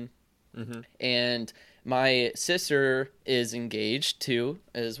something, and my sister is engaged too,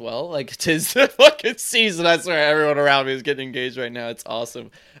 as well. Like, 'tis the fucking season. I swear, everyone around me is getting engaged right now. It's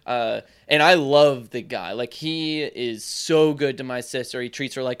awesome. And I love the guy. Like, he is so good to my sister. He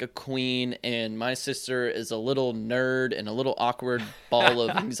treats her like a queen. And my sister is a little nerd and a little awkward ball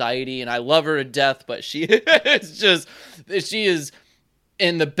of anxiety. And I love her to death, but she is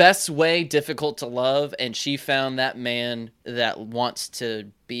in the best way difficult to love, and she found that man that wants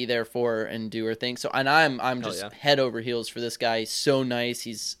to be there for her and do her thing. So, and I'm just head over heels for this guy. He's so nice.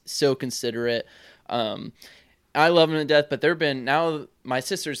 He's so considerate. I love him to death. But now my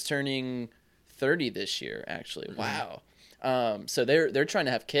sister's turning 30 this year, actually. Wow. So they're trying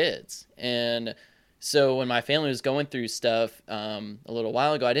to have kids, and so when my family was going through stuff a little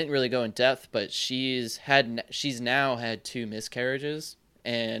while ago, I didn't really go in depth, but she's now had 2 miscarriages.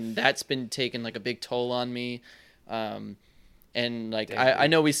 And that's been taking like a big toll on me. And like, I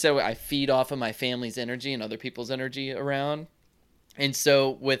know we said I feed off of my family's energy and other people's energy around. And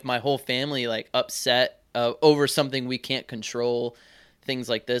so with my whole family, like, upset over something we can't control, things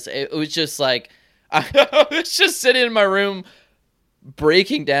like this, it was just like, I was just sitting in my room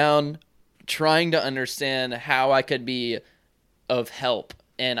breaking down, trying to understand how I could be of help.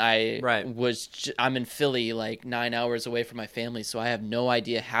 And I'm in Philly, like 9 hours away from my family, so I have no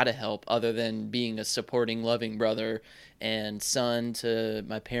idea how to help other than being a supporting, loving brother and son to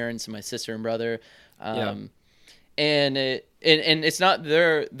my parents and my sister and brother. And it's not,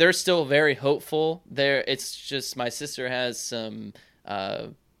 they're still very hopeful. It's just my sister has some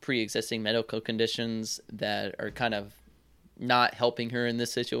pre-existing medical conditions that are kind of not helping her in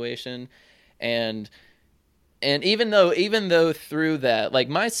this situation, And even though through that, like,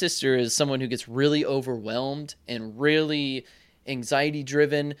 my sister is someone who gets really overwhelmed and really anxiety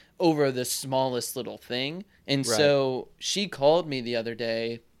driven over the smallest little thing. And so she called me the other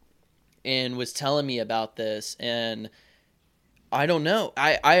day and was telling me about this. And I don't know.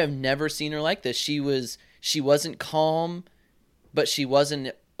 I have never seen her like this. She wasn't calm, but she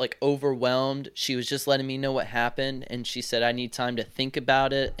wasn't like overwhelmed. She was just letting me know what happened. And she said, I need time to think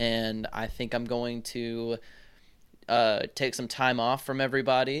about it. And I think I'm going to take some time off from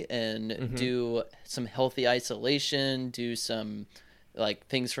everybody and do some healthy isolation, do some like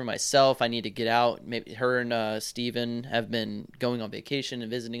things for myself. I need to get out. Maybe her and Steven have been going on vacation and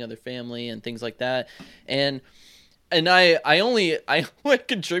visiting other family and things like that. And I only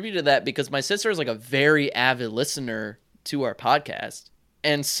contribute to that because my sister is like a very avid listener to our podcast.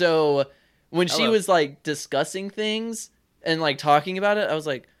 And so when she was like discussing things and like talking about it, I was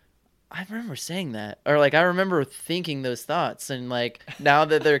like, I remember saying that, or like I remember thinking those thoughts, and like now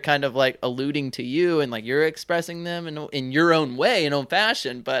that they're kind of like alluding to you and like you're expressing them in your own way, in own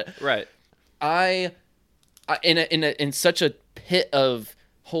fashion. But I in such a pit of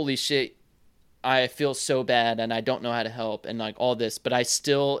holy shit, I feel so bad and I don't know how to help and like all this, but I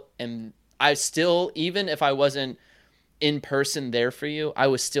still even if I wasn't in person there for you, I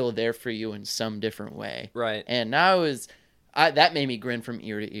was still there for you in some different way. Right. And now that made me grin from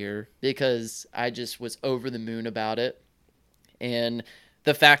ear to ear because I just was over the moon about it. And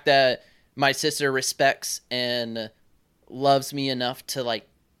the fact that my sister respects and loves me enough to like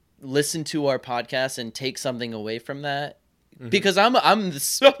listen to our podcast and take something away from that. Because I'm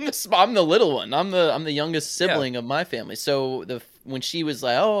the little one. I'm the youngest sibling of my family. So when she was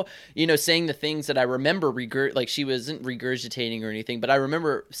like, saying the things that I remember, like she wasn't regurgitating or anything, but I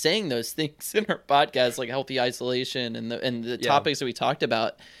remember saying those things in her podcast, like healthy isolation and the topics that we talked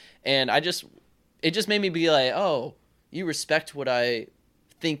about, and it just made me be like, oh, you respect what I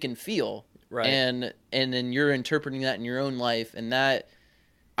think and feel, right? And then you're interpreting that in your own life, and that.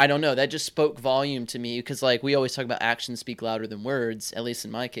 I don't know. That just spoke volume to me because, like, we always talk about actions speak louder than words, at least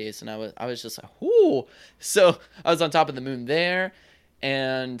in my case. And I was just like, whoo. So I was on top of the moon there,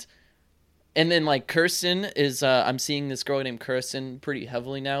 and then like Kirsten is. I'm seeing this girl named Kirsten pretty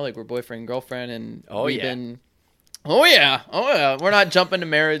heavily now. Like we're boyfriend and girlfriend, and we've been. Oh yeah. We're not jumping to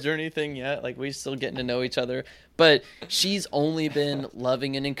marriage or anything yet. Like we're still getting to know each other. But she's only been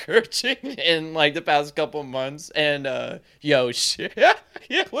loving and encouraging in like the past couple months. And listen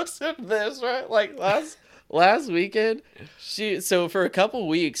to this, right? Like last weekend, for a couple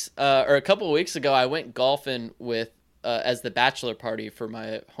weeks ago, I went golfing with as the bachelor party for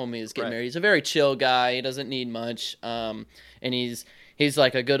my homie who's getting married. He's a very chill guy. He doesn't need much. And he's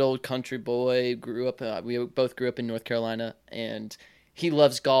like a good old country boy. We both grew up in North Carolina, and he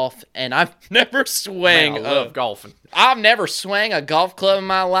loves golf, and I've never swung. Man, I love golfing. I've never swung a golf club in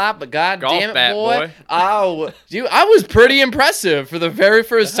my life, but god golf damn it, bat, boy. I was pretty impressive for the very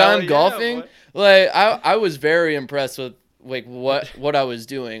first time golfing. Boy. Like I was very impressed like what I was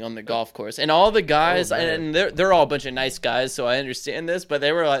doing on the golf course. And all the guys, and they're all a bunch of nice guys, so I understand this. But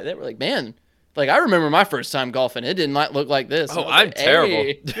they were like, man, like I remember my first time golfing. It did not look like this. Oh, I'm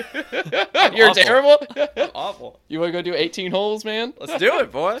terrible. You're awful. terrible. Awful. You want to go do 18 holes, man? Let's do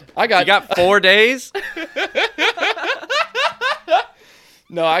it, boy. You got 4 days.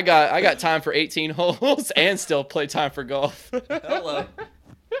 No, I got time for 18 holes and still play time for golf. Hello.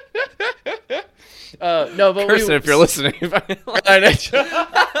 No, but Kirsten, if you're listening.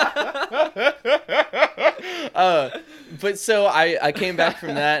 But so I came back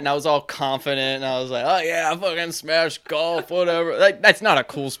from that and I was all confident and I was like, oh yeah, I fucking smashed golf, whatever. Like that's not a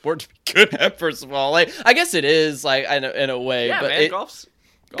cool sport to be good at, first of all. Like I guess it is, like in a way, Yeah, but man, golf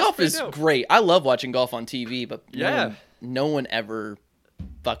is dope. great. I love watching golf on TV, but Yeah. no one ever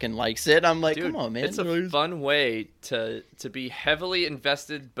fucking likes it. I'm like, Dude, come on, man. it's a fun way to be heavily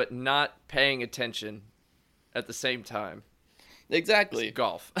invested but not paying attention at the same time. Exactly. It's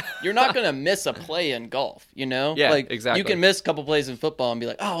golf. You're not going to miss a play in golf, you know? Yeah, like, exactly. You can miss a couple plays in football and be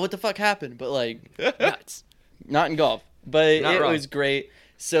like, oh, what the fuck happened? But, like, Nuts. not in golf. But Not it wrong. was great.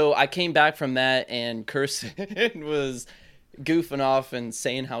 So I came back from that, and Kirsten was goofing off and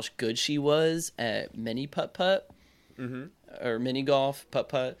saying how good she was at mini putt-putt. Or mini golf,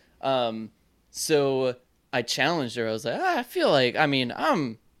 putt-putt. So I challenged her. I was like, I feel like, I mean,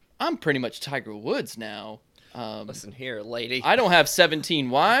 I'm pretty much Tiger Woods now. Listen here, lady. I don't have 17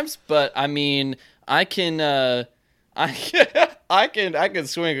 wives, but I mean, I can I can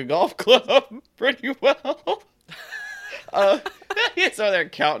swing a golf club pretty well. He's over there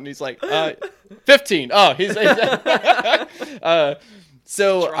counting. He's like, 15. Oh, he's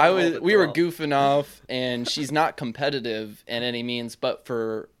so we were goofing off, and she's not competitive in any means, but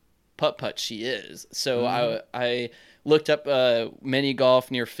for putt-putt she is. So I looked up mini golf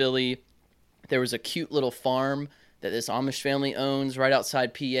near Philly. There was a cute little farm that this Amish family owns right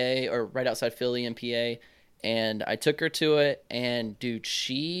outside PA, or right outside Philly in PA. And I took her to it, and dude,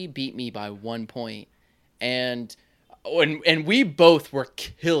 she beat me by 1 point. And we both were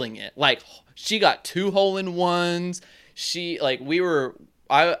killing it. Like, she got 2 hole-in-ones. She, like, we were,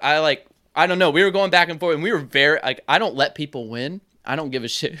 I don't know, we were going back and forth, and we were very, like, I don't let people win. I don't give a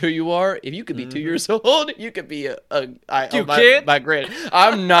shit who you are. If you could be 2 years old, you could be my grade.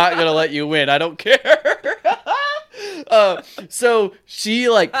 I'm not gonna let you win. I don't care. So she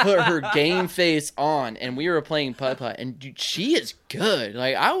like put her game face on, and we were playing putt-putt, and dude, she is good.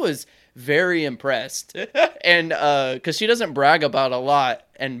 Like I was very impressed, and because she doesn't brag about a lot,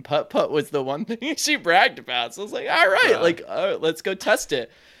 and putt-putt was the one thing she bragged about. So I was like, all right, let's go test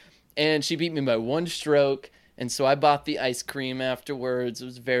it. And she beat me by 1 stroke. And so I bought the ice cream afterwards. It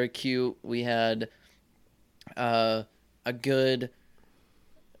was very cute. We had a good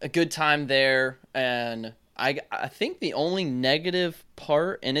time there, and I think the only negative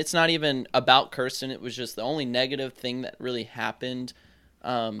part, and it's not even about Kirsten, it was just the only negative thing that really happened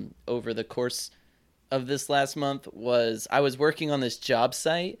over the course of this last month was I was working on this job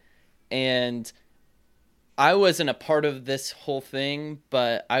site, and I wasn't a part of this whole thing,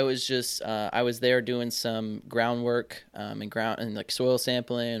 but I was just I was there doing some groundwork and like soil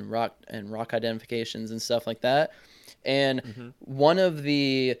sampling and rock identifications and stuff like that. And one of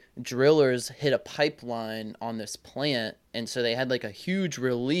the drillers hit a pipeline on this plant, and so they had like a huge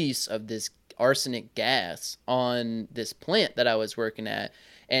release of this arsenic gas on this plant that I was working at,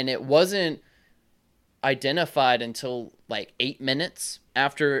 and it wasn't identified until like 8 minutes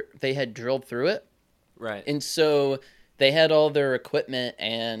after they had drilled through it. Right. And so they had all their equipment,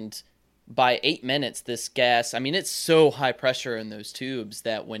 and by 8 minutes, this gas, I mean, it's so high pressure in those tubes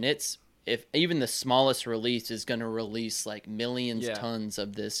that if even the smallest release is going to release like millions tons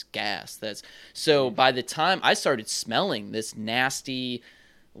of this gas. So by the time I started smelling this nasty,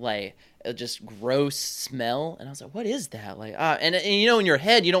 like just gross smell, and I was like, what is that? Like, and you know, in your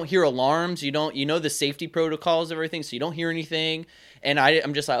head, you don't hear alarms. You know the safety protocols of everything, so you don't hear anything. And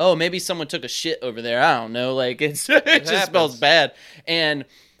I'm just like, oh, maybe someone took a shit over there. I don't know. Like, it just smells bad. And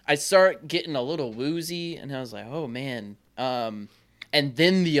I start getting a little woozy, and I was like, oh, man. And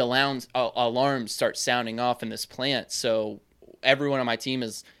then the alarms start sounding off in this plant. So everyone on my team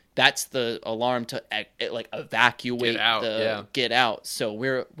that's the alarm to like evacuate, get out. So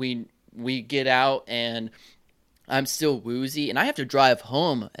we get out, and I'm still woozy, and I have to drive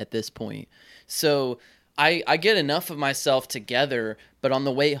home at this point. So I get enough of myself together, but on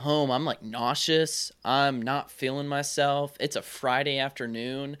the way home, I'm like nauseous. I'm not feeling myself. It's a Friday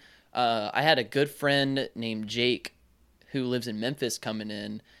afternoon. I had a good friend named Jake who lives in Memphis coming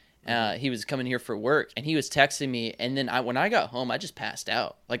in. He was coming here for work, and he was texting me. And then when I got home, I just passed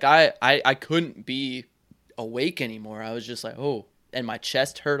out. Like I couldn't be awake anymore. I was just like, oh, and my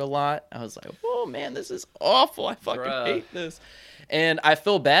chest hurt a lot. I was like, oh man, this is awful. I fucking hate this. And I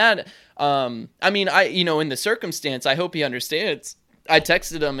feel bad. I mean, in the circumstance, I hope he understands. I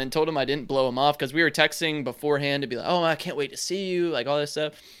texted him and told him I didn't blow him off because we were texting beforehand to be like, oh, I can't wait to see you, like all this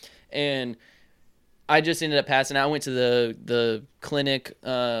stuff. And I just ended up passing out. I went to the clinic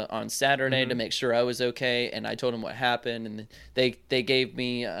on Saturday to make sure I was okay, and I told them what happened, and they gave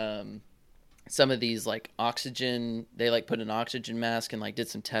me some of these like oxygen. They like put an oxygen mask and like did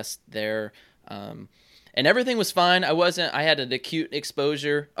some tests there, and everything was fine. I had an acute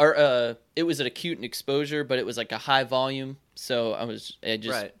exposure, or it was an acute exposure, but it was like a high volume, so it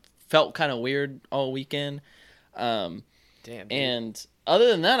just felt kind of weird all weekend. Damn. Dude. And other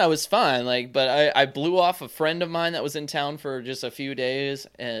than that, I was fine. Like, but I blew off a friend of mine that was in town for just a few days,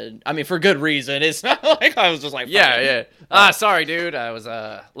 and I mean for good reason. It's not like I was just like, yeah. Sorry, dude. I was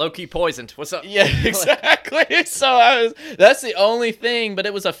low key poisoned. What's up? Yeah, exactly. So that's the only thing, but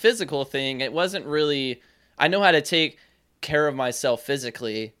it was a physical thing. It wasn't really. I know how to take care of myself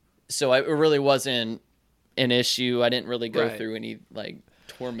physically, so it really wasn't an issue. I didn't really go through any like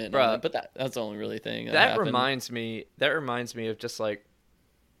torment on it, but that's the only really thing that reminds me of just like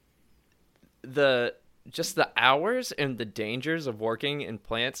the hours and the dangers of working in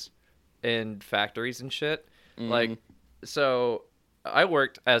plants and factories and shit. Like, so I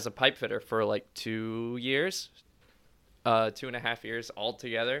worked as a pipe fitter for like 2 years, 2.5 years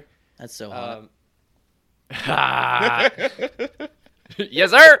altogether. That's so hot.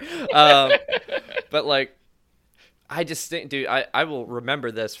 Yes, sir. But like, I just think, dude, I will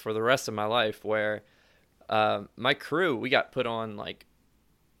remember this for the rest of my life, where my crew, we got put on like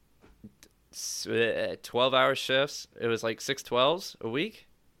 12-hour shifts. It was like 6 12s a week.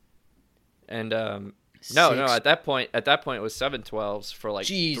 And no, at that point it was 7 12s for like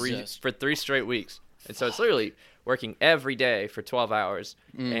three straight weeks. And so it's literally working every day for 12 hours.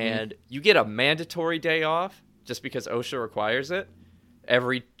 And you get a mandatory day off just because OSHA requires it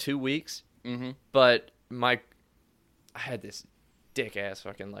every 2 weeks. But I had this dick ass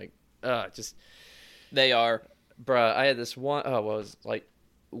fucking like, just. They are. Bruh, I had this one, was like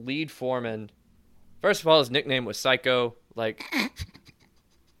lead foreman. First of all, his nickname was Psycho. Like,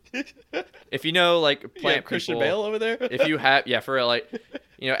 if you know, like, plant Christian people, Bale over there? If you have, for real, like,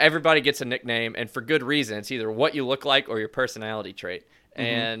 everybody gets a nickname, and for good reason. It's either what you look like or your personality trait.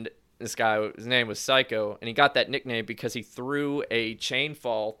 And this guy, his name was Psycho, and he got that nickname because he threw a chain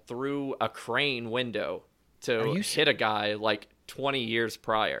fall through a crane window to hit a guy like 20 years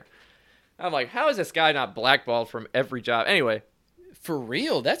prior. I'm like, how is this guy not blackballed from every job? Anyway. For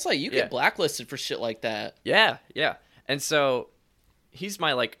real? That's like, you get blacklisted for shit like that. Yeah. And so he's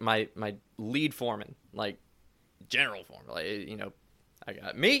my lead foreman, like general foreman. Like, I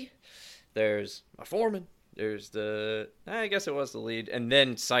got me, there's my foreman, there's I guess it was the lead, and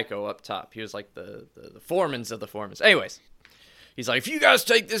then Psycho up top. He was like the foremans of the foremans. Anyways. He's like, if you guys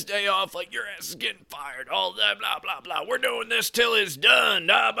take this day off, like, your ass is getting fired. All that, blah, blah, blah. We're doing this till it's done.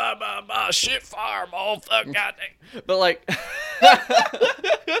 Blah, blah, blah, blah. Shit, fireball. Fuck, goddamn. But, like.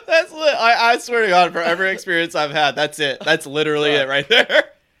 That's I swear to God, for every experience I've had, that's it. That's literally it right there.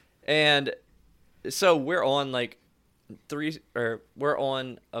 And so we're on, like, we're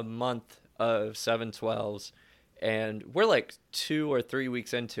on a month of 7 12s. And we're, like, 2 or 3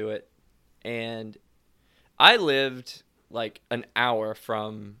 weeks into it. And I lived like an hour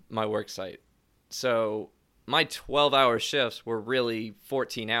from my work site. So my 12-hour shifts were really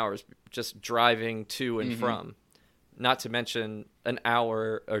 14 hours just driving to and from. Not to mention an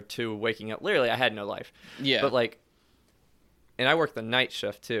hour or two waking up. Literally, I had no life. Yeah. But like, and I worked the night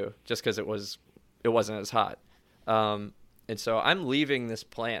shift too, just because it wasn't as hot. And so I'm leaving this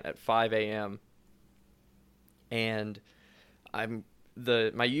plant at 5 a.m. and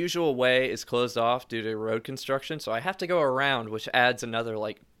my usual way is closed off due to road construction, so I have to go around, which adds another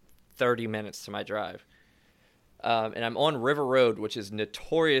like 30 minutes to my drive. And I'm on River Road, which is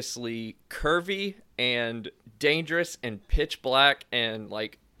notoriously curvy and dangerous and pitch black, and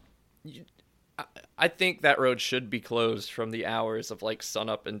like I think that road should be closed from the hours of like sun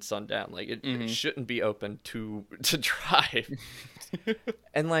up and sundown. Like it shouldn't be open to drive.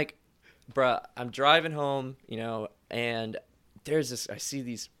 And like, bruh, I'm driving home, and I see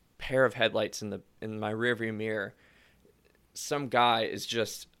these pair of headlights in my rearview mirror. Some guy is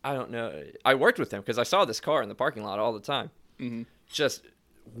just, I don't know. I worked with him because I saw this car in the parking lot all the time. Just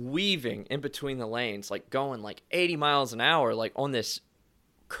weaving in between the lanes, like going like 80 miles an hour, like on this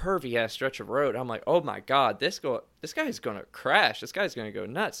curvy ass stretch of road. I'm like, oh my God, this guy's going to crash. This guy's going to go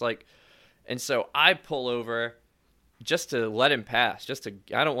nuts. Like, and so I pull over just to let him pass,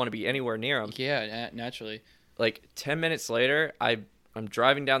 I don't want to be anywhere near him. Yeah, naturally. Like 10 minutes later, I'm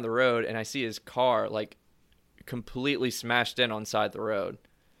driving down the road and I see his car like completely smashed in on side the road.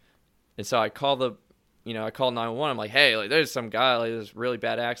 And so I call 911. I'm like, hey, like there's some guy, like there's a really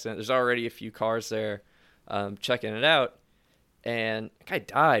bad accident. There's already a few cars there checking it out. And the guy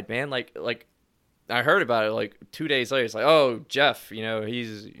died, man. Like I heard about it like 2 days later. It's like, oh, Jeff,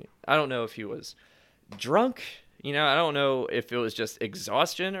 I don't know if he was drunk. I don't know if it was just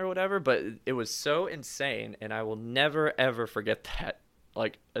exhaustion or whatever, but it was so insane, and I will never, ever forget that,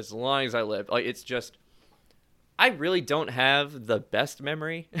 like, as long as I live. Like, it's just, I really don't have the best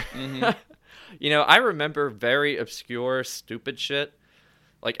memory. Mm-hmm. I remember very obscure, stupid shit.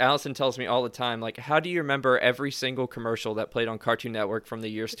 Like, Allison tells me all the time, like, how do you remember every single commercial that played on Cartoon Network from the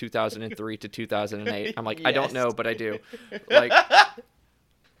years 2003 to 2008? I'm like, yes. I don't know, but I do. Like...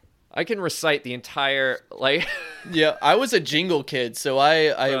 I can recite the entire, like... Yeah, I was a jingle kid, so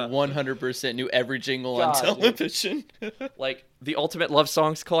I 100% knew every jingle on television. Like, the Ultimate Love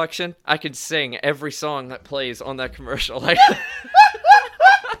Songs collection, I could sing every song that plays on that commercial. Like...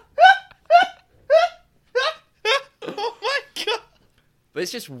 Oh my god! But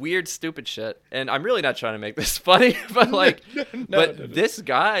it's just weird, stupid shit. And I'm really not trying to make this funny, but, like... No. This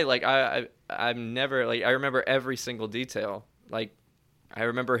guy, like, I'm never... Like, I remember every single detail. Like... I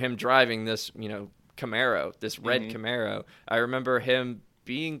remember him driving this, Camaro, this red Camaro. I remember him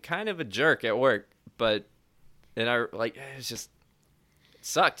being kind of a jerk at work, it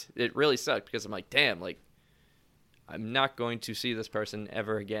sucked. It really sucked because I'm like, damn, like, I'm not going to see this person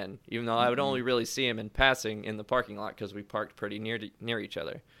ever again, even though I would only really see him in passing in the parking lot because we parked pretty near each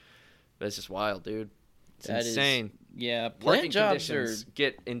other. But it's just wild, dude. It's insane. Plant Working jobs conditions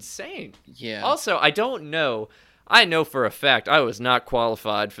get insane. Yeah. Also, I know for a fact I was not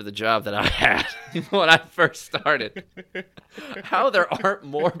qualified for the job that I had when I first started. How there aren't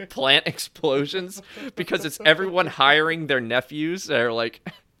more plant explosions because it's everyone hiring their nephews that are like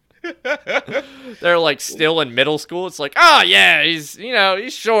they're like still in middle school. It's like, oh yeah, he's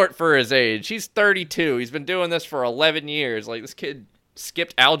short for his age. He's 32. He's been doing this for 11 years. Like this kid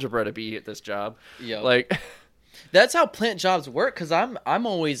skipped algebra to be at this job. Yeah. Like that's how plant jobs work cuz I'm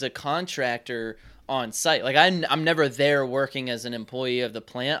always a contractor on site. Like I'm never there working as an employee of the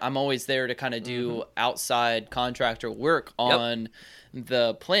plant. I'm always there to kind of do outside contractor work on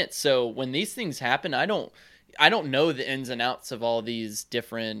the plant. So when these things happen, I don't know the ins and outs of all these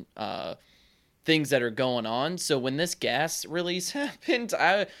different things that are going on. So when this gas release happened,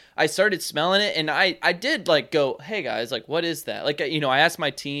 I started smelling it, and I did like go, hey guys, like what is that? Like I asked my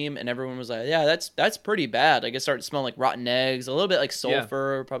team, and everyone was like, yeah, that's pretty bad. Like it started smelling like rotten eggs, a little bit like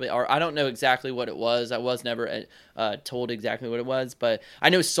sulfur, probably. Or I don't know exactly what it was. I was never told exactly what it was, but I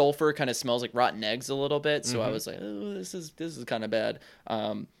know sulfur kind of smells like rotten eggs a little bit. So I was like, oh, this is kind of bad.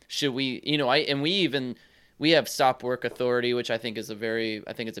 Should we? We have stop work authority, which I think it's a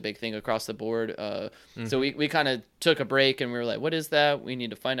big thing across the board. So we kind of took a break and we were like, what is that? We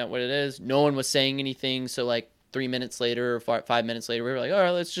need to find out what it is. No one was saying anything. So like 3 minutes later or 5 minutes later, we were like, all right,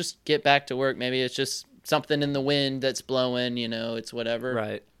 let's just get back to work. Maybe it's just something in the wind that's blowing, it's whatever.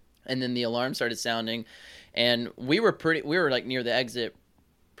 Right. And then the alarm started sounding, and we were like near the exit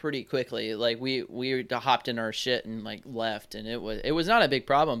pretty quickly. Like we hopped in our shit and like left, and it was not a big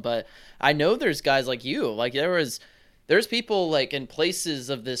problem. But I know there's guys like you, like there's people like in places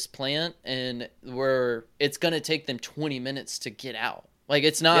of this plant and where it's gonna take them 20 minutes to get out. Like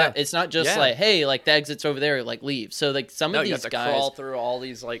it's not just like, hey, like the exit's over there, like leave. So like some of these you have to guys crawl through all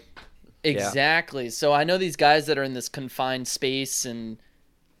these like exactly. So I know these guys that are in this confined space and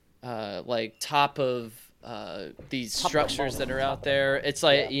like top of these structures that are out there. It's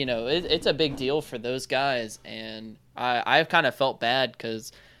like, it's a big deal for those guys. And I've kind of felt bad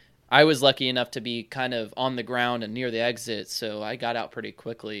because I was lucky enough to be kind of on the ground and near the exit. So I got out pretty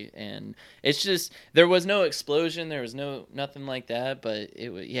quickly, and it's just, there was no explosion. There was nothing like that, but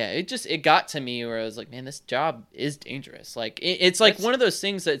it got to me where I was like, man, this job is dangerous. Like it's like one of those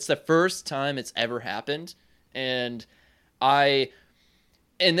things that it's the first time it's ever happened. And I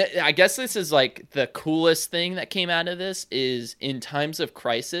guess this is like the coolest thing that came out of this is in times of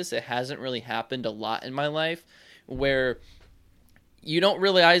crisis, it hasn't really happened a lot in my life where you don't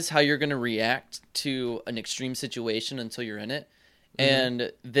realize how you're going to react to an extreme situation until you're in it. Mm-hmm.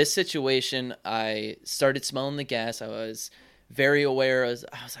 And this situation, I started smelling the gas. I was very aware. I was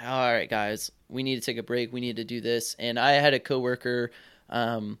like, all right, guys, we need to take a break. We need to do this. And I had a coworker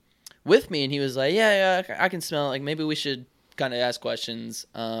with me, and he was like, yeah, I can smell it. Like maybe we should kind of ask questions.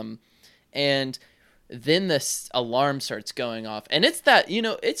 And then this alarm starts going off, and it's that,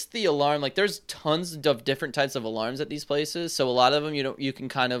 it's the alarm. Like, there's tons of different types of alarms at these places, so a lot of them you can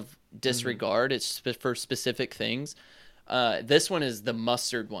kind of disregard. It's for specific things. This one is the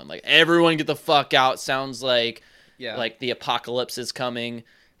mustard one. Like, everyone get the fuck out. Sounds like like the apocalypse is coming.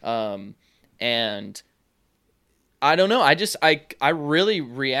 And I don't know. I really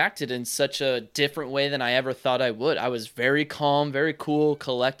reacted in such a different way than I ever thought I would. I was very calm, very cool,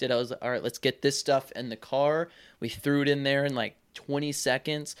 collected. I was like, all right, let's get this stuff in the car. We threw it in there in like 20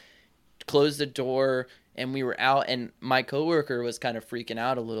 seconds, closed the door, and we were out. And my coworker was kind of freaking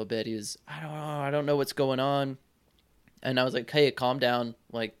out a little bit. He was, I don't know what's going on. And I was like, hey, calm down.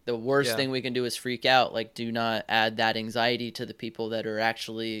 Like, the worst thing we can do is freak out. Like, do not add that anxiety to the people that are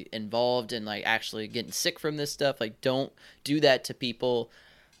actually involved and, like, actually getting sick from this stuff. Like, don't do that to people.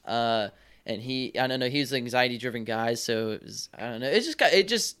 And I don't know, he's an anxiety-driven guy, so it was, I don't know.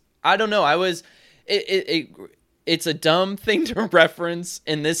 I don't know. It's a dumb thing to reference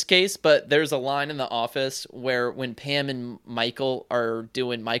in this case, but there's a line in The Office where when Pam and Michael are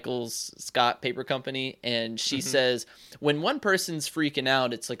doing Michael's Scott Paper Company, and she says, when one person's freaking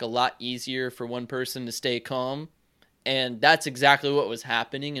out, it's like a lot easier for one person to stay calm. And that's exactly what was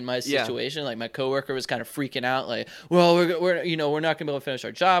happening in my situation. Like, my coworker was kind of freaking out, like, well, we're not gonna be able to finish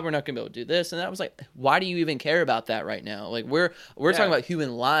our job. We're not gonna be able to do this. And I was like, why do you even care about that right now? Like, we're talking about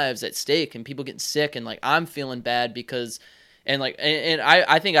human lives at stake and people getting sick. And like, I'm feeling bad because, and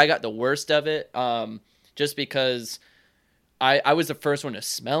I think I got the worst of it. Just because I was the first one to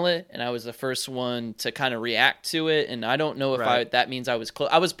smell it, and I was the first one to kind of react to it. And I don't know if that means I was close.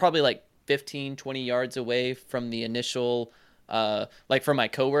 I was probably like 15, 20 yards away from the initial, like, from my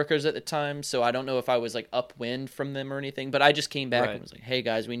coworkers at the time. So I don't know if I was like upwind from them or anything, but I just came back and was like, hey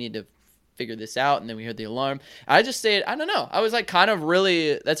guys, we need to figure this out. And then we heard the alarm. I just stayed, I don't know. I was like kind of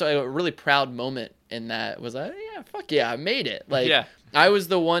really, that's a really proud moment in that. Was like, yeah, fuck yeah, I made it. Like, I was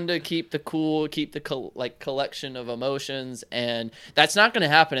the one to keep the cool, keep the collection of emotions, and that's not going to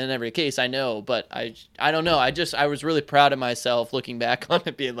happen in every case, I know, but I don't know. I was really proud of myself looking back on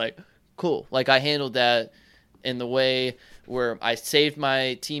it, being like, cool. Like, I handled that in the way where I saved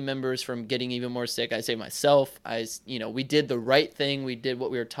my team members from getting even more sick. I saved myself. We did the right thing. We did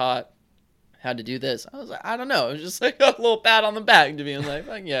what we were taught how to do this. I was like, I don't know. It was just like a little pat on the back to being like,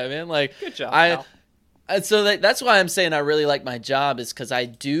 yeah, man, like, good job. So that's why I'm saying I really like my job, is because I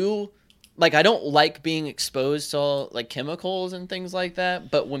don't like being exposed to all, like, chemicals and things like that.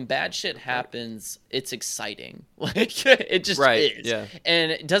 But when bad shit happens, it's exciting. Like, it just is. Yeah.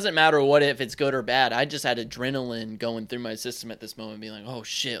 And it doesn't matter if it's good or bad. I just had adrenaline going through my system at this moment, being like, oh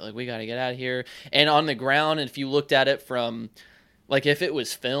shit, like, we got to get out of here. And on the ground, if you looked at it from, like, if it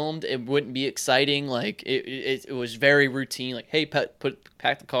was filmed, it wouldn't be exciting. Like, it was very routine. Like, hey, pack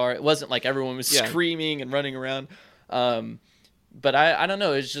the car. It wasn't like everyone was screaming and running around. But I don't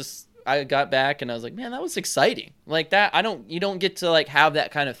know. It's just, I got back and I was like, man, that was exciting. Like, that, you don't get to, like, have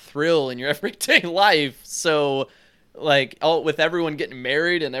that kind of thrill in your everyday life. So, like, with everyone getting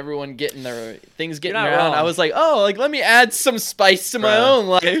married and everyone getting their things getting around, wrong. I was like, oh, like, let me add some spice to my own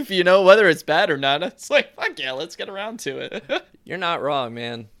life, whether it's bad or not. It's like, fuck yeah, let's get around to it. You're not wrong,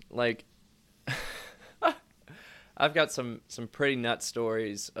 man. Like, I've got some pretty nut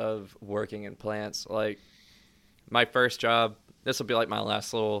stories of working in plants. Like, my first job, this will be like my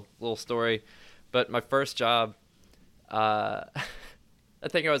last little story, but my first job, I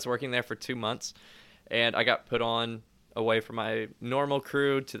think I was working there for 2 months, and I got put on away from my normal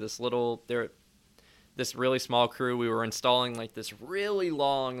crew to this really small crew. We were installing, like, this really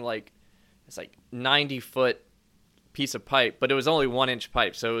long, like, it's like 90-foot piece of pipe, but it was only 1-inch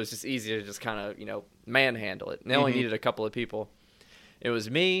pipe, so it was just easy to just kind of, manhandle it. And they only needed a couple of people. It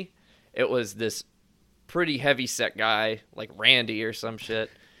was me. It was this pretty heavy set guy, like Randy or some shit.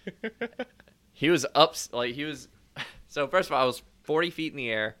 He was so first of all, I was 40 feet in the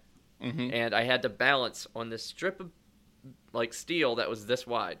air, and I had to balance on this strip of, like, steel that was this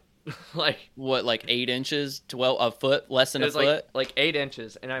wide. Like, what, like 8 inches, 12, a foot, less than a foot? Like 8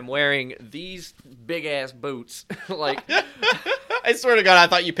 inches, and I'm wearing these big ass boots. Like, I swear to God, I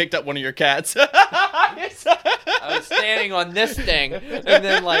thought you picked up one of your cats. I was standing on this thing, and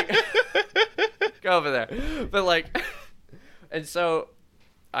then, like, go over there. But, like, and so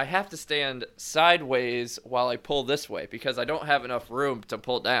I have to stand sideways while I pull this way because I don't have enough room to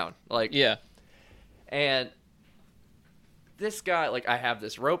pull down. Like, yeah. And this guy, like, I have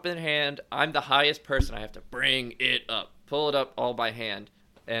this rope in hand. I'm the highest person. I have to bring it up, pull it up all by hand.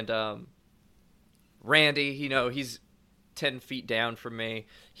 And Randy, he's 10 feet down from me.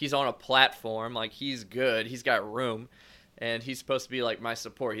 He's on a platform. Like, he's good. He's got room. And he's supposed to be, like, my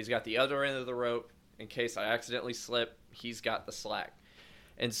support. He's got the other end of the rope, in case I accidentally slip, he's got the slack.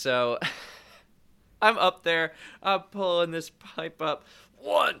 And so I'm up there, I'm pulling this pipe up.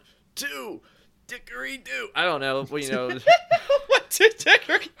 1, 2, dickory-do. I don't know, What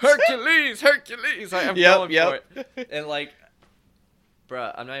dickory? Hercules. I'm going for it. And like,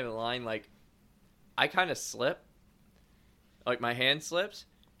 bruh, I'm not even lying. Like, I kind of slip. Like, my hand slips,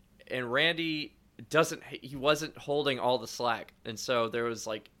 and Randy he wasn't holding all the slack. And so there was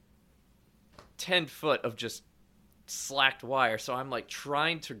like 10 foot of just slacked wire. So I'm like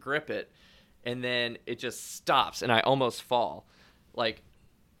trying to grip it, and then it just stops, and I almost fall. Like,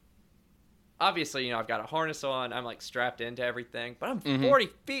 obviously, I've got a harness on. I'm like strapped into everything, but I'm 40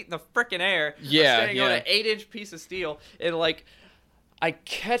 feet in the freaking air. Yeah, I'm standing on an 8-inch piece of steel, and like, I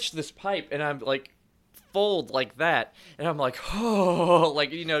catch this pipe, and I'm like, fold like that, and I'm like, oh,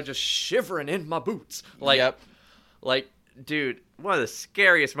 like, just shivering in my boots. Like, like, dude, one of the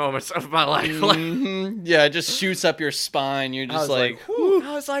scariest moments of my life. Yeah, it just shoots up your spine. You're just I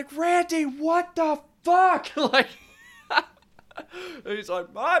was like, Randy, what the fuck? Like, he's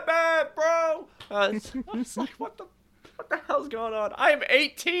like, my bad, bro. I was like, what the hell's going on? I am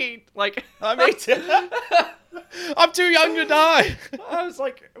 18. Like, I'm 18. I'm too young to die. I was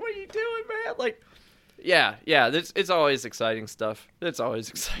like, what are you doing, man? Like, yeah. It's always exciting stuff. It's always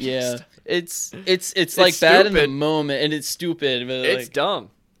exciting stuff. It's like bad in the moment, and it's stupid. But it's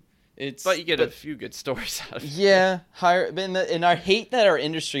dumb. But you get a but few good stories out of it. Yeah, and I hate that our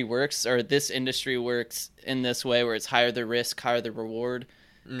industry works, or this industry works in this way, where it's higher the risk, higher the reward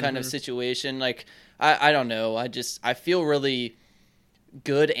kind of situation. Like, I don't know. I feel really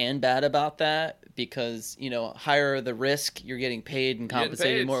good and bad about that, because, higher the risk, you're getting paid and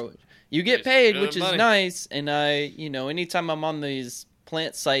compensated more. You get paid, which is nice. And anytime I'm on these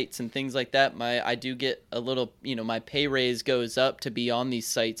plant sites and things like that, I do get a little, my pay raise goes up to be on these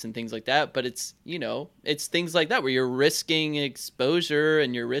sites and things like that. But it's, it's things like that where you're risking exposure,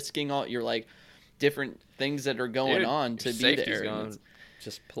 and you're risking all your like different things that are going on to be there.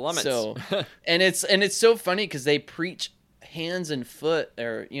 Just plummets. So, and it's so funny, because they preach hands and foot,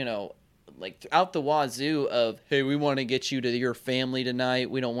 or, like out the wazoo of, hey, we want to get you to your family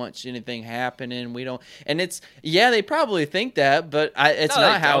tonight. We don't want anything happening. We don't. And it's, they probably think that, but it's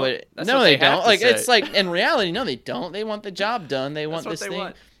not how it. No, they don't. Like, it's like, in reality, no, they don't. They want the job done. They want this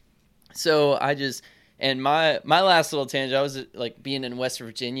thing. So and my last little tangent, I was like, being in West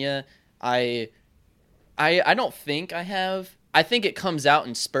Virginia, I don't think I think it comes out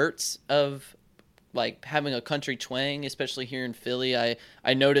in spurts of like having a country twang, especially here in Philly.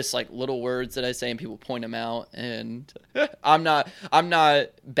 I notice like little words that I say, and people point them out, and I'm not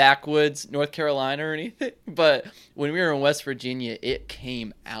backwoods North Carolina or anything, but when we were in West Virginia, it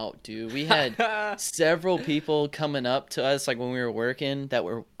came out, dude. We had several people coming up to us, like when we were working, that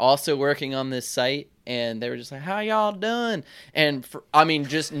were also working on this site, and they were just like, how y'all doing? And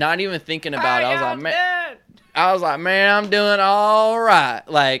just not even thinking about it, I was like, man, I'm doing all right.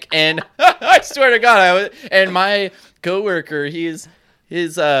 Like, and I swear to God, and my coworker, he's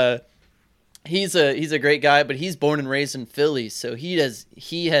a great guy, but he's born and raised in Philly, so he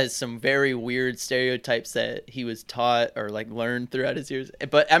has some very weird stereotypes that he was taught or like learned throughout his years.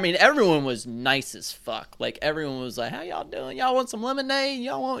 But I mean, everyone was nice as fuck. Like, everyone was like, how y'all doing? Y'all want some lemonade?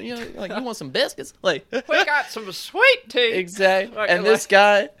 Y'all want you want some biscuits? Like, we got some sweet tea. Exactly. And this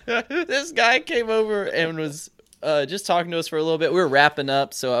guy came over and was just talking to us for a little bit. We were wrapping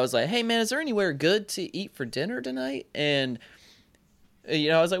up, so I was like, hey man, is there anywhere good to eat for dinner tonight? And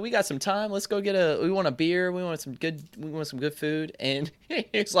I was like, we got some time. Let's go we want a beer. We want some good food. And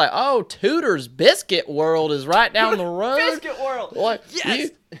he's like, oh, Tudor's Biscuit World is right down the road. Biscuit World. Like,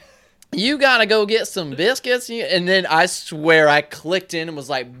 yes. You gotta go get some biscuits. And then I swear I clicked in and was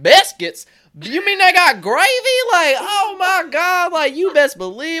like, biscuits? You mean they got gravy? Like, oh my God, like, you best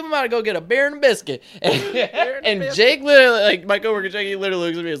believe I'm about to go get a beer and a biscuit. And Jake literally, like, my coworker Jake, he literally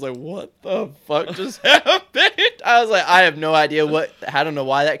looks at me and is like, what the fuck just happened? I was like, I have no idea I don't know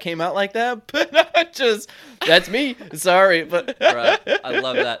why that came out like that, but that's me. Sorry, but. Right. I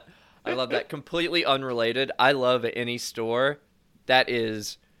love that. Completely unrelated. I love any store that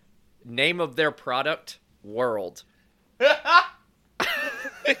is name of their product, World.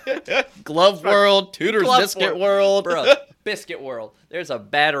 Glove World, Tudor's Biscuit World. Bro, Biscuit World. There's a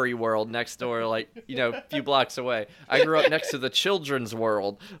Battery World next door, like, a few blocks away. I grew up next to the Children's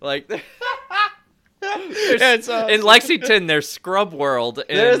World. Like, In Lexington, there's Scrub World.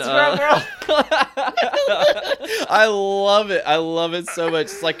 There's Scrub World. I love it. I love it so much.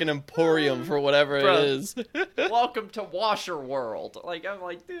 It's like an emporium for whatever it is. Welcome to Washer World. Like, I'm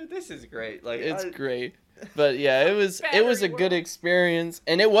like, dude, this is great. Like, it's great. But yeah, it was a good experience,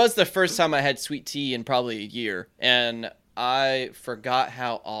 and it was the first time I had sweet tea in probably a year, and I forgot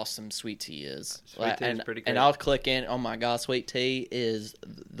how awesome sweet tea is. Sweet tea is pretty great. And I'll click in. Oh my god, sweet tea is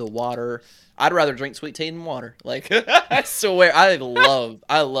the water. I'd rather drink sweet tea than water. Like, I swear, I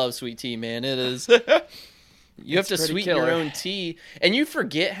love sweet tea, man. It is. You have to sweeten your own tea, and you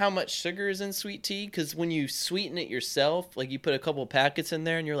forget how much sugar is in sweet tea because when you sweeten it yourself, like you put a couple packets in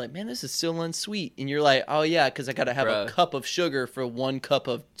there, and you're like, man, this is still unsweet, and you're like, oh yeah, because I gotta have a cup of sugar for 1 cup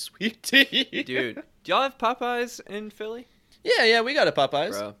of sweet tea. Dude, do y'all have Popeyes in Philly? Yeah, we got a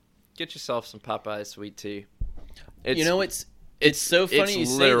Popeyes. Bro, get yourself some Popeyes sweet tea. It's so funny you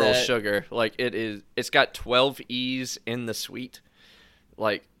say that. It's literal sugar. Like, it is. It's got 12 E's in the sweet.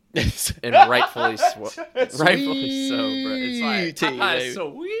 Like, and rightfully so, bro. It's like Popeyes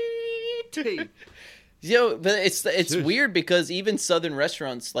sweet tea. Yo, but it's weird because even southern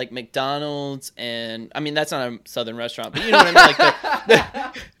restaurants like McDonald's and I mean that's not a southern restaurant, but you know what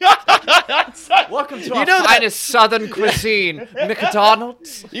I mean. Like welcome to our finest southern cuisine,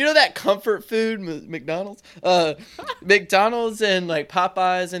 McDonald's. You know that comfort food, McDonald's, McDonald's and like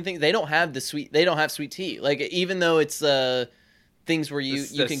Popeyes and things. They don't have sweet tea. Like even though it's things where you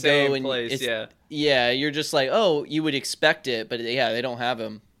can go and place, you're just like, oh, you would expect it, but yeah, they don't have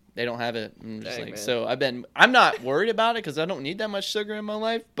them. They don't have it. I'm just like, so I'm not worried about it because I don't need that much sugar in my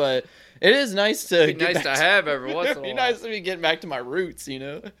life, but it is nice to have every once in a while. It'd be nice to be getting back to my roots, you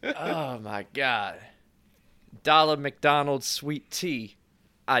know? Oh my God. $1 McDonald's sweet tea.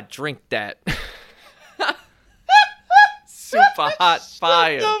 I drink that. Super hot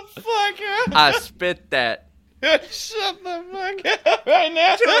fire. Shut the fuck up. I spit that. Shut the fuck up right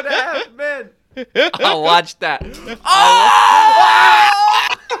now. 2.5 men. I'll watch that. Oh!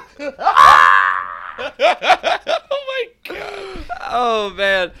 Oh my God. Oh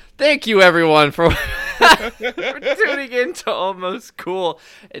man. Thank you everyone for tuning in to Almost Cool.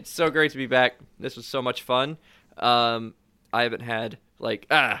 It's so great to be back. This was so much fun. I haven't had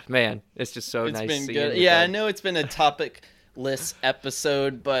man, it's just so nice. It's been good. Yeah, I know it's been a topic-less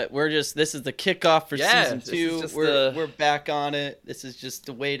episode, but this is the kickoff for season 2. We're back on it. This is just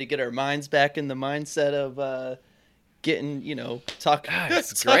a way to get our minds back in the mindset of getting, talking.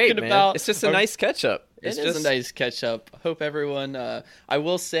 It's great, man. It's just a nice catch up. It is a nice catch up. Hope everyone. I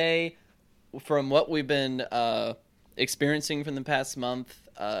will say, from what we've been experiencing from the past month,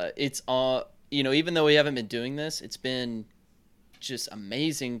 it's all even though we haven't been doing this, it's been just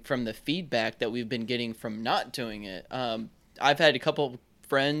amazing from the feedback that we've been getting from not doing it. I've had a couple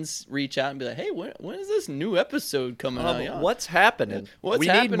friends reach out and be like, hey, when is this new episode coming out? What's happening? We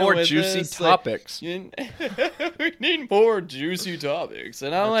need more juicy topics. We need more juicy topics.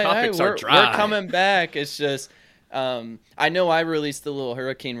 And I'm like, topics hey, are dry. We're coming back. It's just, I know I released the little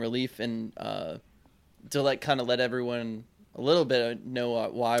hurricane relief and to kind of let everyone a little bit know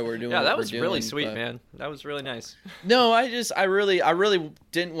why we're doing. Yeah, that what was we're really doing, sweet, man. That was really nice. No, I really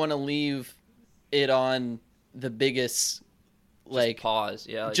didn't want to leave it on the biggest. Pause,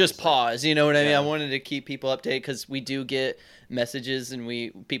 yeah. Pause, you know what I mean? Yeah. I wanted to keep people updated because we do get messages and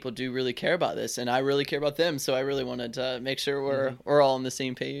people do really care about this, and I really care about them, so I really wanted to make sure we're all on the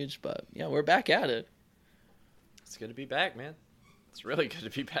same page. But yeah, we're back at it. It's good to be back, man. It's really good to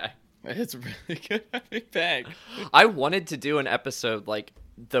be back. It's really good to be back. I wanted to do an episode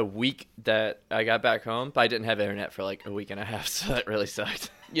the week that I got back home, but I didn't have internet for a week and a half, so that really sucked.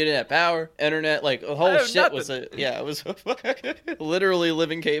 You didn't have power, internet, the whole shit was it was literally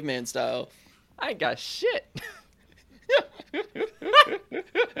living caveman style. I ain't got shit.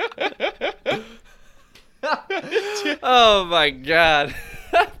 Oh my God.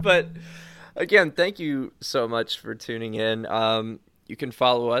 But again, thank you so much for tuning in. You can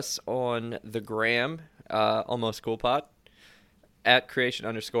follow us on the gram, Almost Cool Pod, at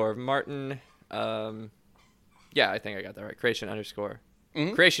 @creation_Martin. Yeah, I think I got that right. Creation _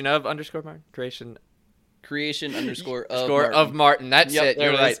 Creation of _ Martin. Creation _ of Martin. That's yep, it.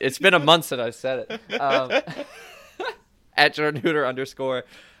 You're right. It's been a month since I said it. At Jordan Hooter _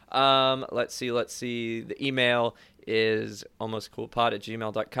 let's see. The email is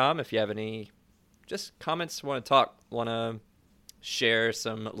almostcoolpod@gmail.com. If you have any just comments, want to talk, want to share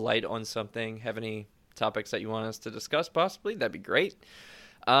some light on something, have any topics that you want us to discuss possibly, that'd be great.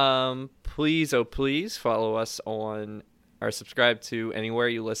 Please follow us on or subscribe to anywhere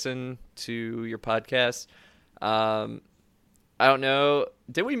you listen to your podcast. I don't know.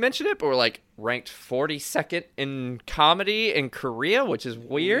 Did we mention it? But we're like ranked 42nd in comedy in Korea, which is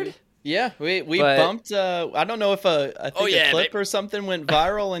weird. Yeah, we bumped. I don't know if a clip or something went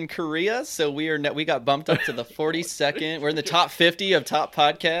viral in Korea, so we got bumped up to the 42nd. We're in the top 50 of top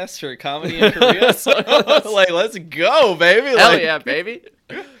podcasts for comedy in Korea. So like, let's go, baby! Hell yeah, baby!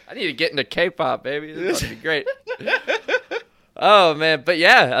 I need to get into K-pop, baby. This is gonna be great. Oh man, but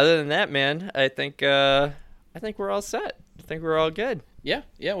yeah. Other than that, man, I think we're all set. I think we're all good. Yeah,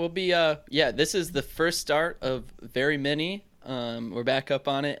 we'll be. This is the first start of very many. We're back up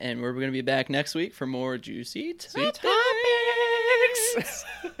on it, and we're going to be back next week for more juicy topics.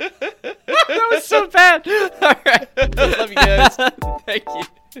 That was so bad. All right. Love you guys. Thank you.